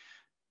interesting,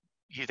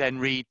 you then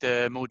read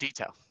the more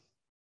detail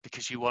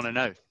because you want to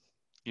know,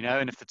 you know,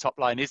 and if the top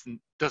line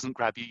doesn't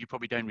grab you, you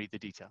probably don't read the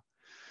detail.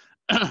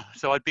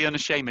 So I'd be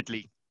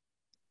unashamedly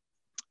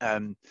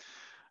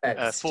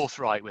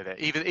forthright with it.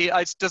 Even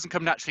it doesn't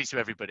come naturally to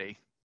everybody,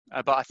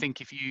 but I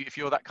think if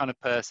you're that kind of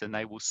person,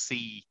 they will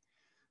see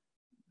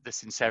the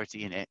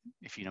sincerity in it,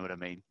 if you know what I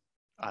mean.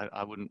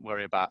 I wouldn't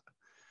worry about,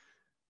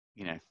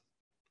 you know.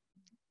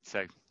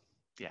 So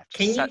yeah,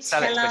 just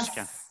sell it as best you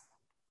can.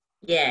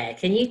 Yeah,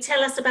 can you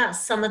tell us about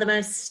some of the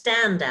most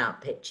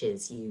standout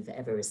pitches you've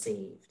ever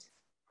received?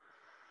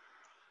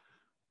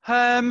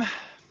 Well,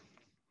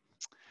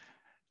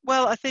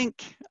 I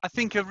think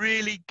a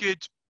really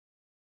good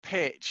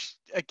pitch,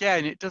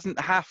 again, it doesn't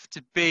have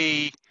to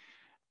be,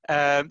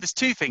 there's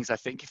two things. I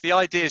think if the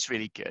idea is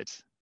really good,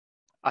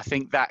 I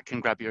think that can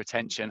grab your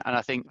attention. And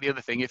I think the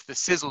other thing, if the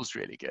sizzle's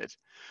really good,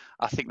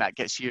 I think that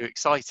gets you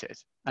excited.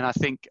 And I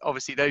think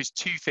obviously those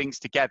two things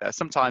together,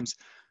 sometimes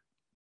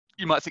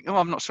you might think, oh,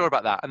 I'm not sure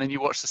about that. And then you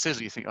watch the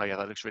sizzle, you think, oh yeah,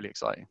 that looks really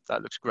exciting.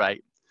 That looks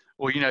great.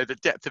 Or, you know, the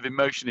depth of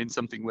emotion in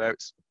something where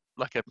it's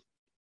like a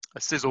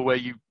sizzle where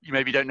you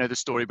maybe don't know the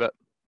story, but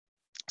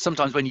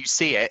sometimes when you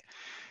see it,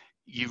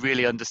 you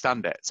really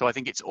understand it. So I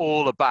think it's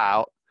all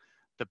about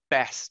the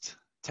best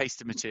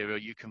taster material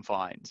you can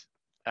find,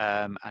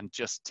 and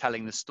just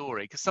telling the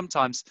story. Because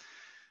sometimes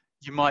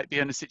you might be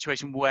in a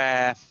situation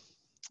where,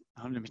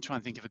 let me try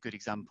and think of a good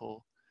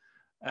example.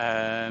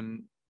 I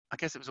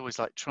guess it was always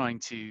like trying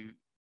to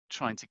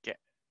get,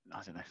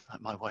 I don't know,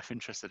 like my wife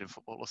interested in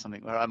football or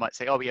something, where I might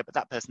say, oh yeah, but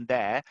that person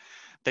there,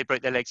 they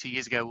broke their leg 2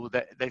 years ago, well,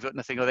 they've got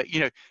nothing, or that, you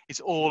know, it's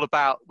all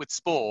about, with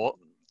sport,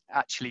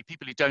 actually,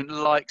 people who don't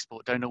like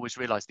sport don't always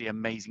realize the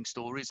amazing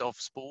stories of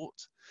sport,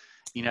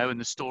 you know, and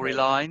the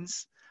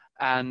storylines.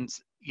 And,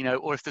 you know,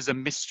 or if there's a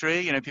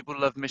mystery, you know, people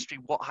love mystery,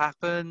 what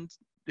happened,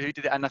 who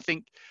did it? And I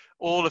think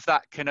all of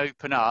that can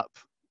open up.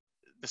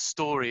 The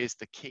story is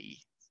the key,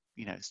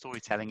 you know,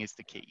 storytelling is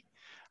the key,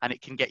 and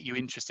it can get you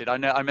interested. I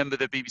remember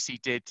the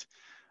BBC did,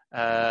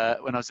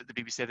 when I was at the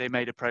BBC, they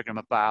made a program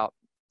about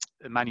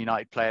the Man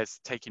United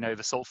players taking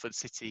over Salford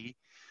City,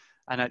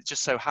 and it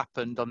just so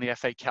happened on the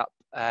FA Cup,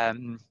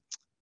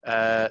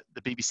 the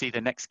BBC,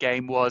 the next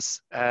game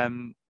was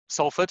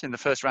Salford in the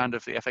first round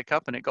of the FA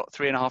Cup, and it got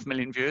 3.5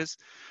 million viewers,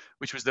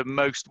 which was the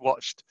most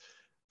watched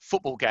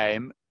football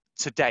game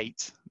to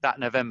date that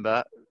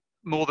November,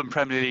 more than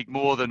Premier League,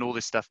 more than all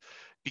this stuff,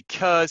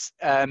 because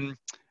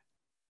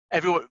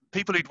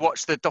people who'd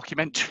watched the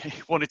documentary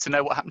wanted to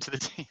know what happened to the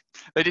team.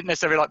 They didn't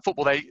necessarily like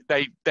football.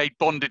 They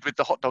bonded with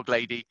the hot dog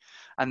lady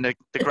and the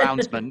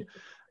groundsman,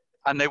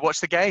 and they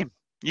watched the game,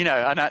 you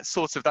know, and that's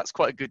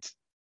quite a good,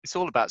 it's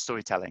all about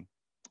storytelling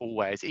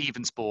always,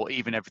 even sport,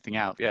 even everything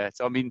out. Yeah.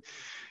 So, I mean,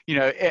 you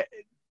know,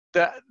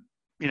 the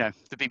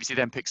BBC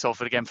then picked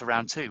Salford again for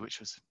round 2, which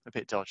was a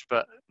bit dodgy,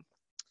 but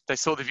they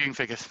saw the viewing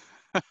figures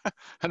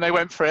and they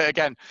went for it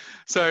again.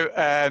 So,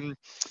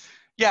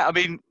 yeah, I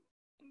mean,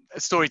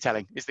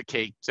 storytelling is the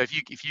key. So if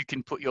you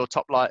can put your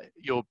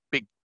your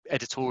big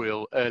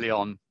editorial early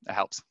on, it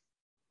helps.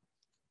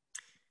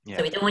 Yeah.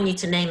 So we don't want you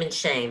to name and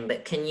shame,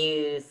 but can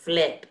you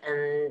flip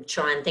and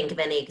try and think of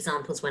any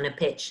examples when a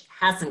pitch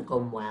hasn't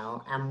gone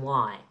well and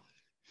why?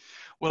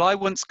 Well, I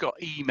once got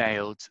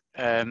emailed,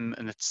 and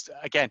it's,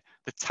 again,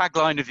 the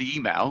tagline of the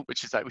email,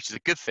 which is a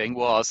good thing,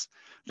 was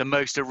the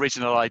most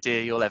original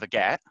idea you'll ever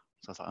get.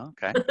 So I was like, oh,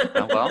 okay,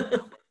 oh,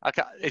 well,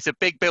 okay. It's a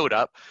big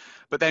build-up.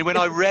 But then when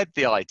I read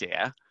the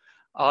idea,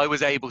 I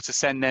was able to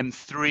send them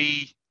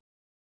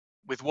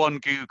with one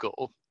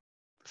Google,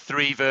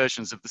 3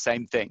 versions of the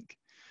same thing,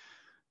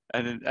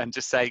 and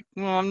just say,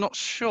 well, I'm not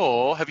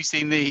sure. Have you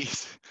seen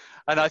these?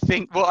 And I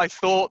think what I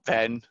thought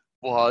then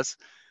was,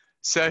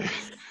 so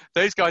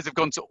those guys have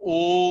gone to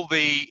all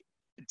the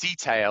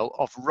detail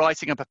of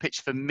writing up a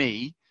pitch for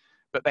me,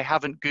 but they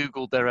haven't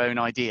Googled their own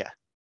idea.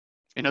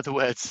 In other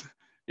words,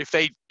 if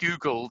they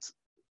Googled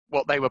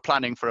what they were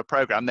planning for a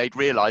program, they'd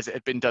realize it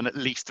had been done at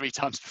least 3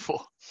 times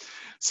before.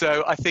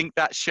 So I think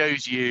that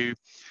shows you,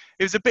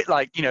 it was a bit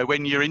like, you know,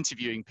 when you're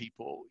interviewing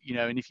people, you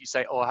know, and if you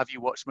say, oh, have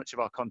you watched much of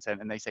our content?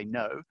 And they say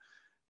no,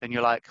 then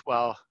you're like,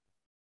 well,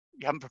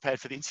 you haven't prepared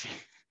for the interview.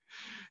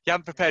 You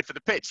haven't prepared for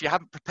the pitch. You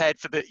haven't prepared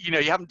for the, you know,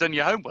 you haven't done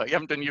your homework. You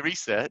haven't done your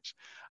research.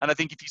 And I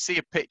think if you see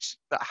a pitch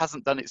that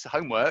hasn't done its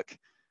homework,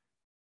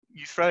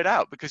 you throw it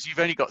out, because you've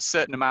only got a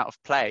certain amount of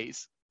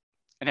plays,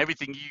 and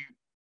everything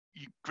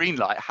you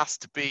greenlight has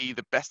to be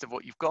the best of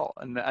what you've got.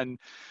 And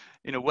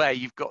in a way,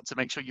 you've got to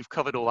make sure you've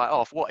covered all that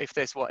off. What if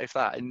this, what if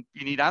that? And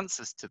you need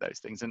answers to those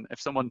things. And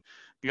if someone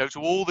goes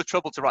to all the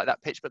trouble to write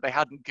that pitch, but they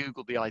hadn't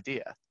Googled the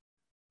idea,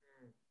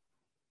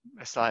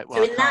 it's like,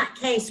 well, so in that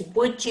case,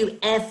 would you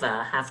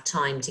ever have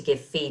time to give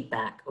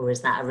feedback, or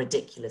is that a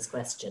ridiculous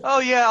question? Oh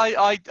yeah,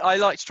 I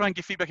like to try and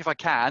give feedback if I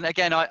can.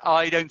 Again,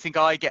 I don't think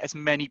I get as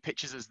many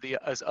pitches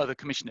as other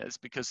commissioners,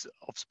 because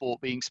of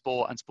sport being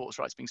sport and sports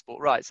rights being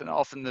sport rights, and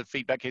often the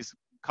feedback is,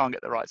 can't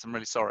get the rights, I'm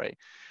really sorry.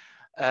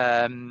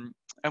 And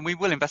we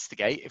will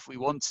investigate if we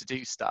want to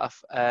do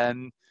stuff.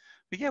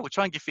 But yeah, we'll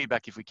try and give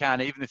feedback if we can,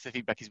 even if the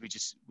feedback is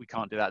we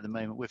can't do that at the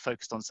moment. We're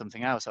focused on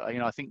something else. You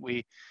know, I think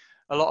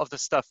a lot of the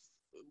stuff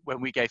when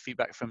we gave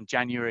feedback from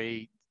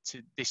January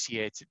to this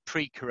year to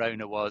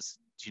pre-corona was,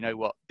 do you know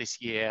what,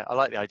 this year, I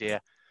like the idea,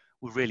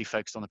 we're really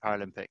focused on the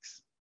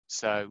Paralympics.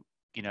 So,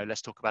 you know,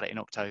 let's talk about it in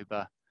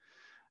October,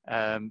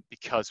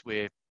 because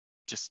we're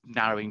just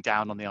narrowing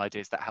down on the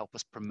ideas that help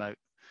us promote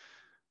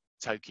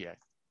Tokyo,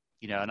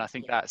 you know. And I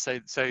think that, so,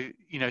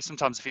 you know,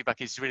 sometimes the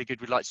feedback is really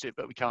good, we'd like to do it,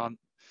 but we can't,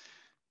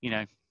 you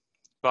know.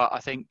 But I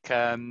think,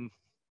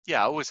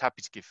 yeah, always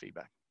happy to give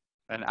feedback.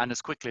 And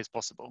as quickly as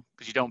possible,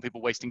 because you don't want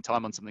people wasting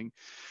time on something.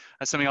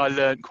 And something I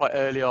learned quite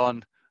early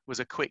on was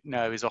a quick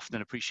no is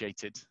often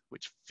appreciated,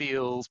 which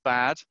feels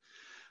bad,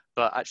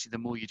 but actually the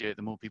more you do it,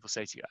 the more people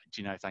say to you,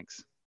 do you know,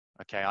 thanks.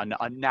 Okay,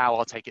 now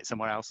I'll take it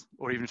somewhere else.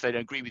 Or even if they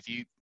don't agree with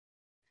you,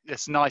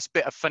 this nice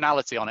bit of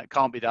finality on it,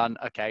 can't be done.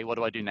 Okay, what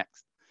do I do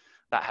next?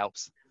 That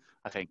helps,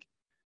 I think.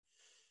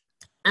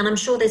 And I'm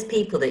sure there's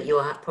people that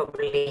you're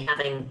probably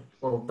having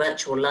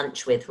virtual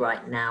lunch with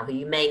right now who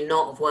you may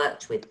not have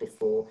worked with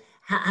before.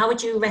 How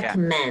would you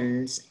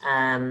recommend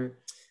our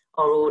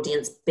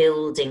audience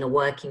building a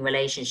working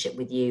relationship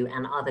with you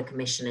and other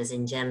commissioners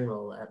in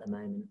general at the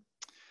moment?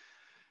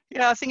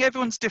 Yeah, I think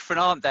everyone's different,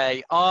 aren't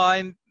they?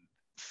 I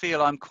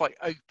feel I'm quite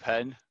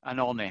open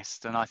and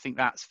honest. And I think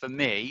that's, for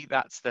me,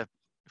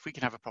 if we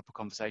can have a proper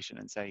conversation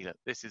and say, look,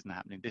 this isn't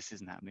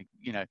happening,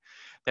 you know,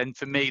 then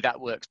for me, that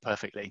works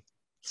perfectly.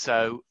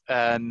 So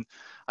I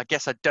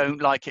guess I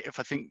don't like it if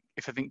I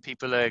think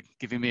people are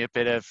giving me a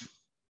bit of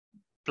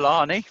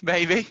blarney,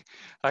 maybe.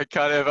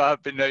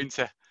 I've been known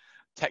to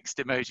text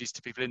emojis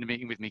to people in the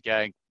meeting with me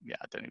going, yeah,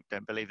 I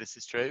don't believe this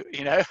is true,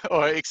 you know,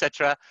 or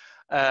etc.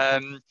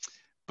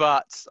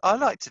 But I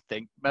like to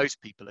think most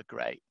people are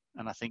great,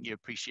 and I think you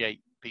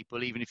appreciate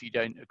people even if you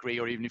don't agree,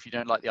 or even if you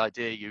don't like the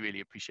idea, you really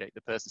appreciate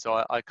the person.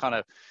 So I kind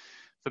of,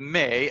 for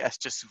me, it's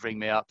just ring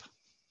me up,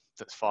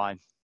 that's fine,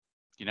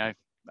 you know,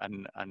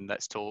 and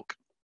let's talk.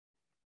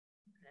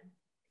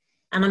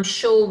 And I'm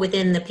sure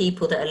within the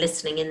people that are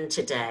listening in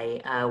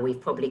today, we've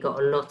probably got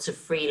a lot of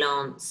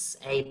freelance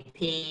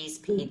APs,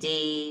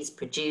 PDs,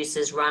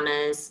 producers,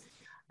 runners,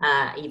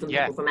 even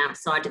people from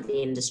outside of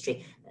the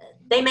industry.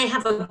 They may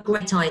have a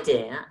great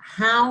idea.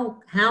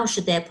 How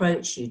should they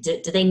approach you?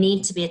 Do they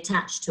need to be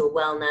attached to a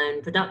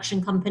well-known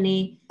production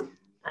company?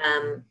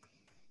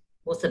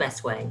 What's the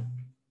best way?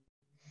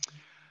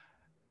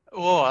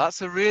 Oh,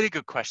 that's a really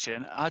good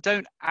question. I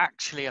don't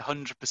actually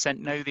 100%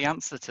 know the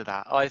answer to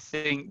that. I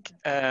think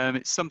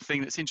it's something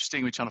that's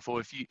interesting with Channel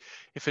 4.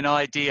 If an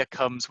idea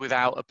comes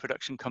without a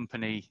production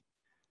company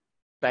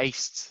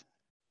based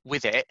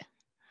with it,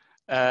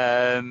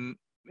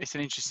 it's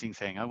an interesting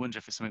thing. I wonder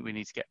if it's something we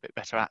need to get a bit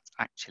better at,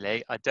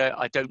 actually. I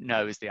don't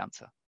know is the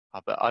answer.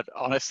 But I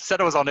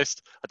was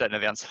honest, I don't know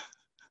the answer.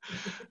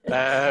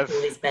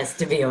 Always best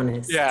to be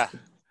honest. Yeah.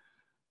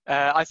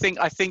 I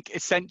think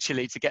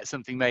essentially to get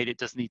something made, it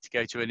does need to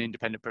go to an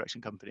independent production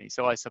company.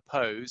 So I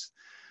suppose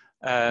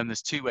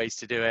there's 2 ways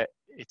to do it.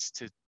 It's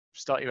to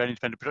start your own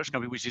independent production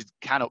company, which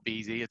cannot be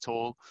easy at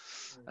all.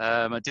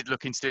 I did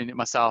look into doing it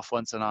myself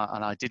once, and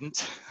I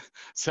didn't.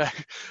 So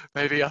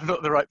maybe I'm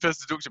not the right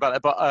person to talk to about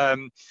that. But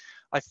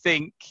I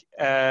think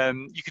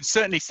you can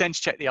certainly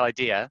sense check the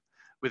idea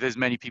with as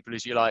many people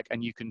as you like,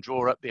 and you can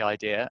draw up the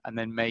idea, and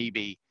then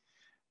maybe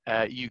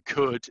you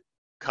could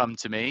come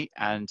to me,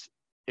 and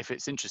if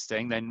it's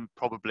interesting, then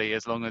probably,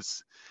 as long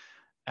as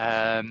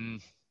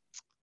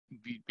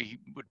we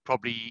would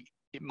probably,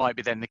 it might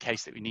be then the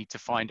case that we need to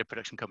find a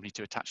production company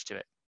to attach to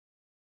it,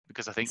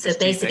 because I think so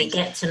basically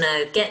get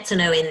to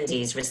know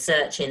indies,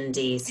 research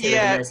indies who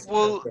are the most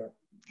appropriate.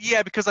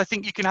 Yeah, because I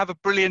think you can have a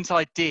brilliant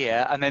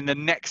idea, and then the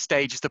next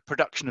stage is the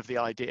production of the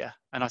idea.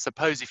 And I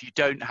suppose if you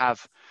don't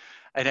have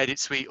an edit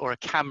suite or a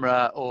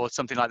camera or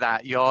something like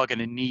that, you are going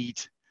to need,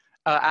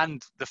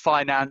 and the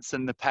finance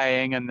and the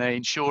paying and the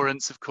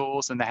insurance, of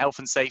course, and the health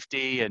and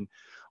safety and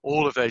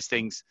all of those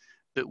things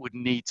that would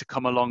need to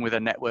come along with a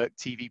network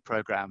TV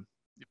program.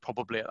 You're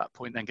probably at that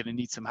point then going to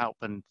need some help,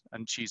 and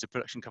choose a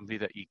production company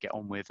that you get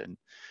on with and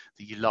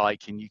that you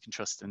like and you can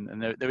trust.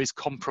 And there is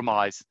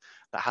compromise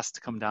that has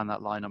to come down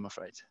that line, I'm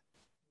afraid.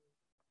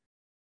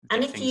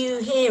 And if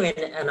you hear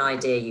an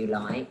idea you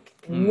like,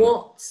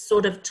 what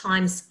sort of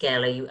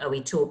timescale are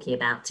we talking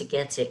about to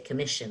get it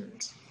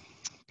commissioned?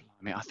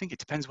 I mean, I think it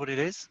depends what it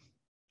is.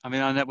 I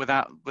mean, I know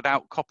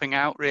without copping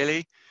out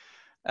really.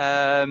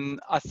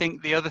 I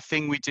think the other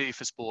thing we do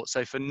for sports,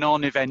 so for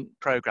non-event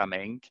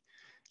programming,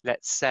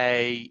 let's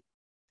say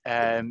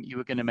you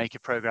were going to make a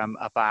program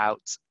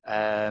about,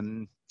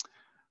 well,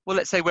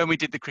 let's say when we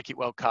did the Cricket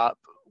World Cup,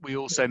 we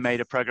also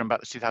made a program about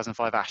the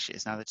 2005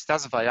 Ashes. Now, the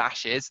 2005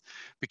 Ashes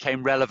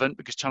became relevant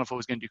because Channel 4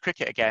 was going to do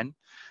cricket again,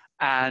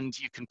 and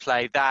you can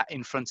play that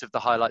in front of the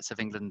highlights of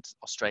England,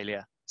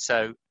 Australia.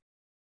 So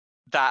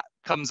that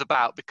comes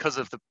about because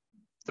of the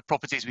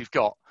properties we've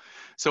got.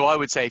 So I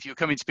would say if you're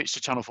coming to pitch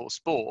to Channel 4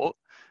 Sport,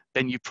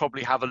 then you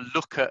probably have a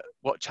look at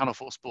what Channel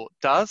 4 Sport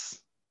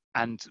does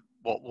and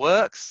what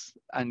works.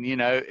 And, you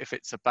know, if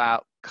it's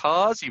about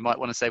cars, you might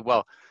want to say,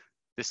 well,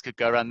 this could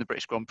go around the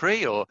British Grand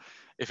Prix. Or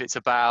if it's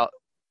about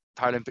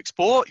Paralympic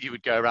sport, you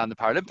would go around the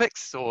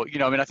Paralympics. Or, you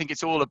know, I mean, I think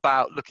it's all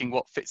about looking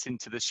what fits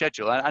into the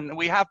schedule. And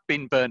we have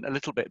been burnt a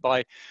little bit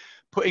by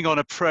putting on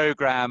a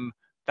program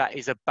that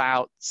is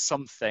about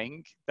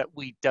something that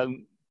we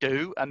don't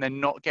do, and then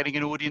not getting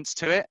an audience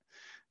to it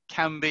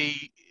can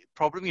be a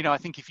problem. You know, I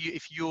think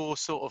if you're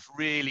sort of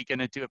really going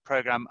to do a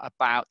program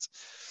about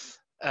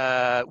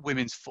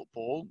women's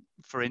football,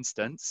 for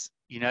instance,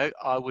 you know,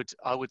 I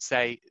would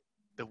say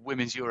the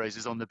Women's Euros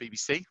is on the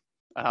BBC,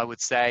 and I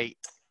would say,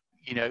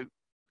 you know,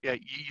 yeah,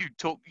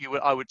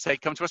 I would say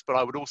come to us, but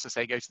I would also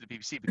say go to the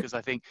BBC, because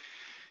I think,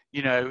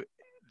 you know,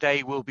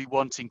 they will be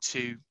wanting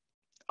to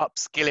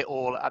upskill it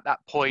all at that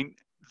point.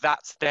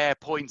 That's their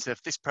point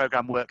of this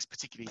program works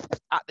particularly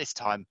at this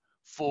time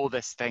for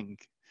this thing.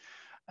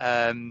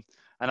 And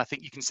I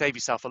think you can save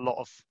yourself a lot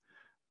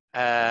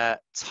of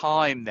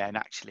time then,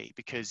 actually,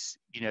 because,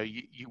 you know,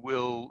 you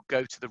will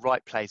go to the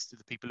right place, to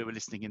the people who are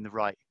listening in the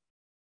right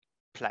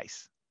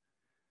place.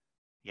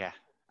 Yeah.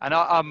 And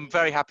I'm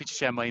very happy to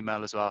share my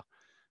email as well,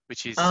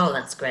 which is, oh,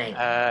 that's great.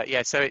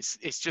 Yeah, so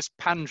it's just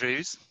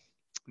Pandrews,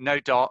 no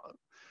dot,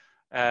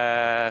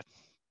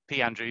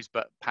 P Andrews,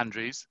 but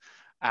Pandrews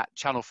at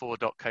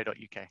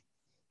channel4.co.uk.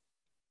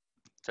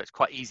 So it's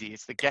quite easy.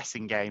 It's the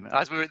guessing game.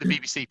 As we were at the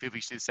BBC, people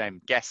used to do the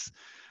same. Guess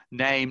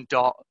name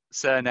dot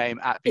surname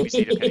at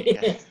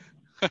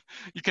bbc.co.uk.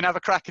 You can have a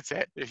crack at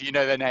it if you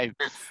know their name.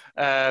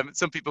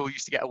 Some people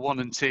used to get a 1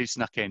 and 2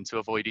 snuck in to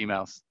avoid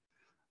emails.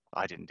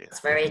 I didn't do that. It's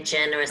very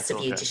generous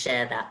of you to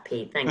share that,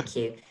 Pete. Thank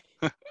you.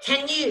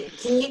 Can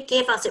you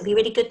give us, it'd be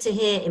really good to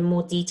hear in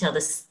more detail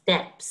the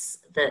steps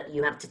that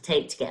you have to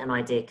take to get an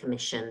idea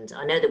commissioned.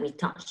 I know that we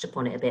touched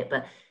upon it a bit,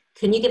 but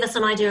can you give us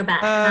an idea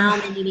about how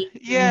many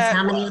meetings,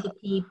 how many other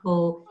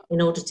people in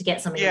order to get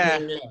something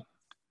green-lit?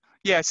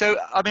 Yeah, so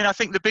I mean, I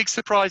think the big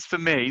surprise for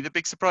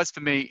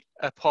me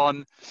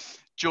upon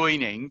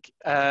joining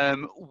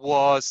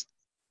was,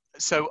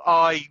 so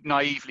I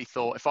naively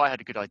thought if I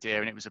had a good idea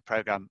and it was a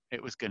program,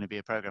 it was going to be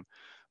a program.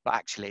 But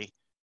actually,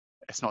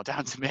 it's not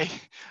down to me.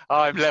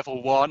 I'm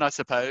level 1, I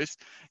suppose.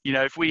 You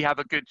know, if we have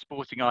a good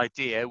sporting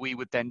idea, we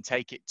would then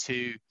take it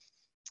to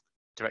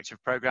Director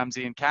of Programs,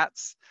 Ian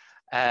Katz,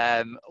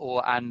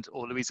 or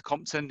Louisa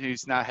Compton,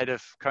 who's now Head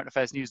of Current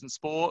Affairs, News and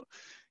Sport.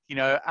 You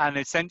know, and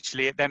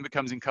essentially it then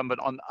becomes incumbent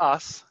on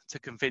us to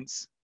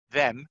convince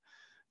them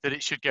that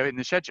it should go in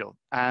the schedule.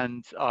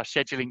 And our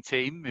scheduling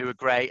team, who are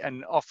great,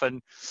 and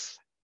often,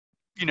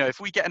 you know, if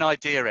we get an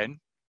idea in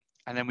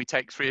and then we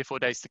take 3 or 4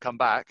 days to come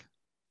back,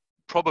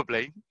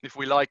 probably, if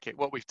we like it,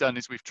 what we've done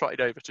is we've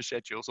trotted over to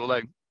schedules,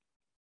 although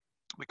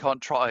we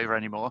can't trot over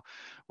anymore.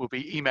 We'll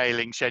be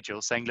emailing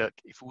schedules saying, look,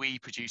 if we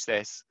produce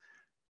this,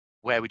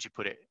 where would you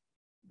put it?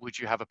 Would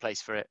you have a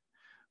place for it?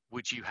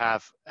 Would you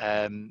have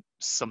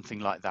something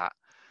like that?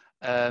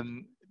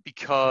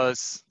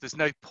 Because there's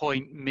no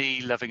point me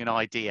loving an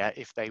idea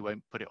if they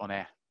won't put it on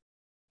air,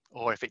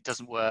 or if it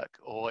doesn't work,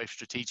 or if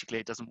strategically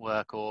it doesn't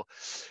work, or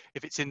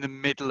if it's in the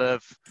middle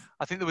of,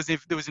 I think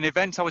there was an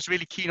event I was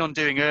really keen on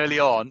doing early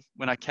on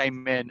when I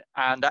came in,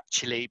 and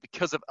actually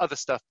because of other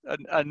stuff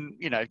and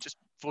you know, just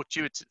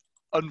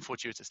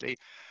unfortuitously,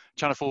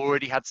 Channel 4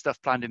 already had stuff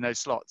planned in those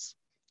slots.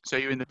 So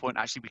you're in the point,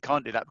 actually, we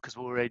can't do that because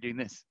we're already doing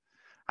this.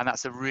 And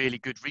that's a really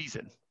good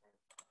reason.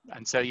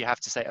 And so you have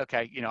to say,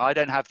 okay, you know, I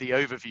don't have the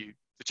overview,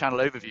 the channel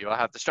overview. I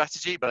have the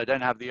strategy, but I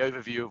don't have the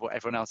overview of what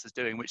everyone else is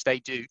doing, which they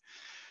do.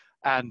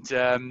 And,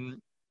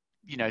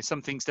 you know,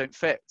 some things don't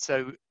fit.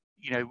 So,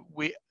 you know,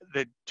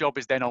 the job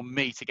is then on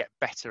me to get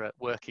better at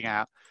working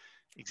out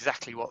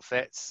exactly what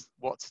fits,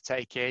 what to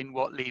take in,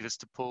 what levers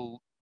to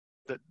pull,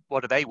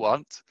 what do they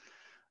want?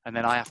 And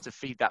then I have to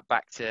feed that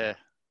back to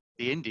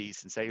the indies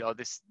and say, oh,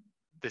 this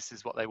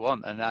is what they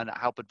want, and then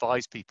help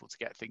advise people to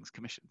get things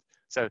commissioned.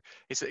 So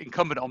it's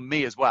incumbent on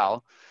me as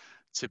well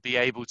to be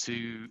able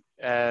to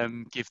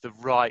give the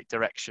right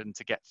direction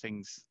to get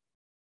things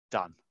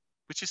done,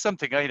 which is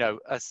something, you know,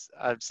 as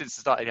since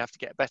I started, you have to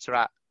get better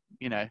at,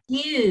 you know.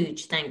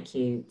 Huge thank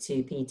you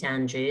to Pete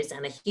Andrews,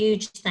 and a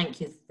huge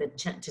thank you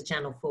to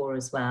Channel 4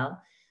 as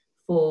well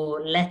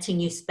for letting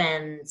you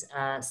spend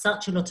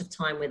such a lot of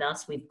time with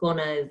us. We've gone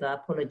over,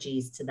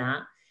 apologies to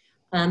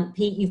that.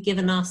 Pete, you've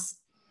given us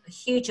a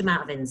huge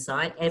amount of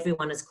insight.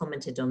 Everyone has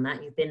commented on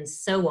that. You've been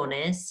so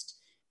honest,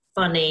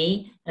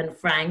 funny and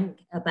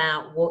frank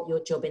about what your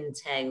job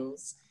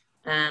entails.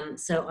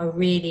 So I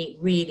really,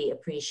 really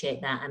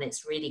appreciate that. And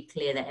it's really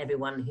clear that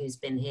everyone who's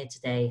been here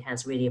today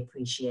has really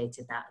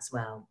appreciated that as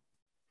well.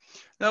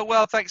 No,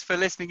 well, thanks for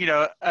listening. You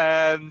know,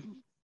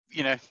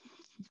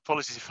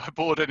 apologies if I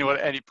bored anyone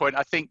at any point.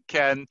 I think,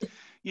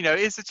 you know,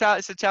 it's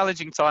a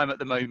challenging time at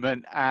the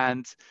moment.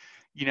 And,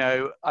 you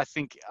know, I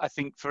think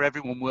for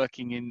everyone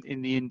working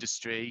in the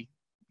industry,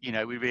 you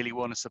know, we really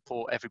want to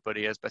support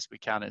everybody as best we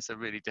can. It's a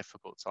really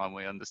difficult time.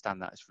 We understand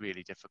that it's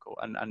really difficult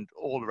and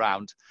all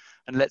around.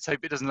 And let's hope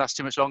it doesn't last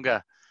too much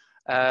longer.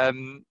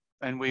 And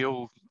we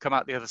all come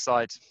out the other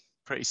side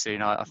pretty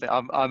soon. I think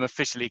I'm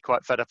officially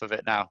quite fed up of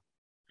it now.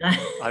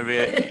 I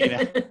really, you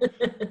know,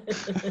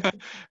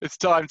 it's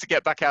time to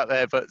get back out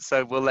there. But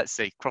so let's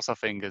see. Cross our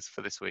fingers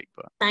for this week.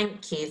 But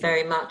thank you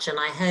very much, and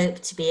I hope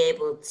to be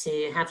able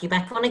to have you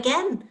back on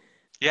again.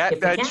 Yeah,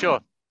 sure,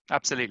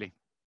 absolutely.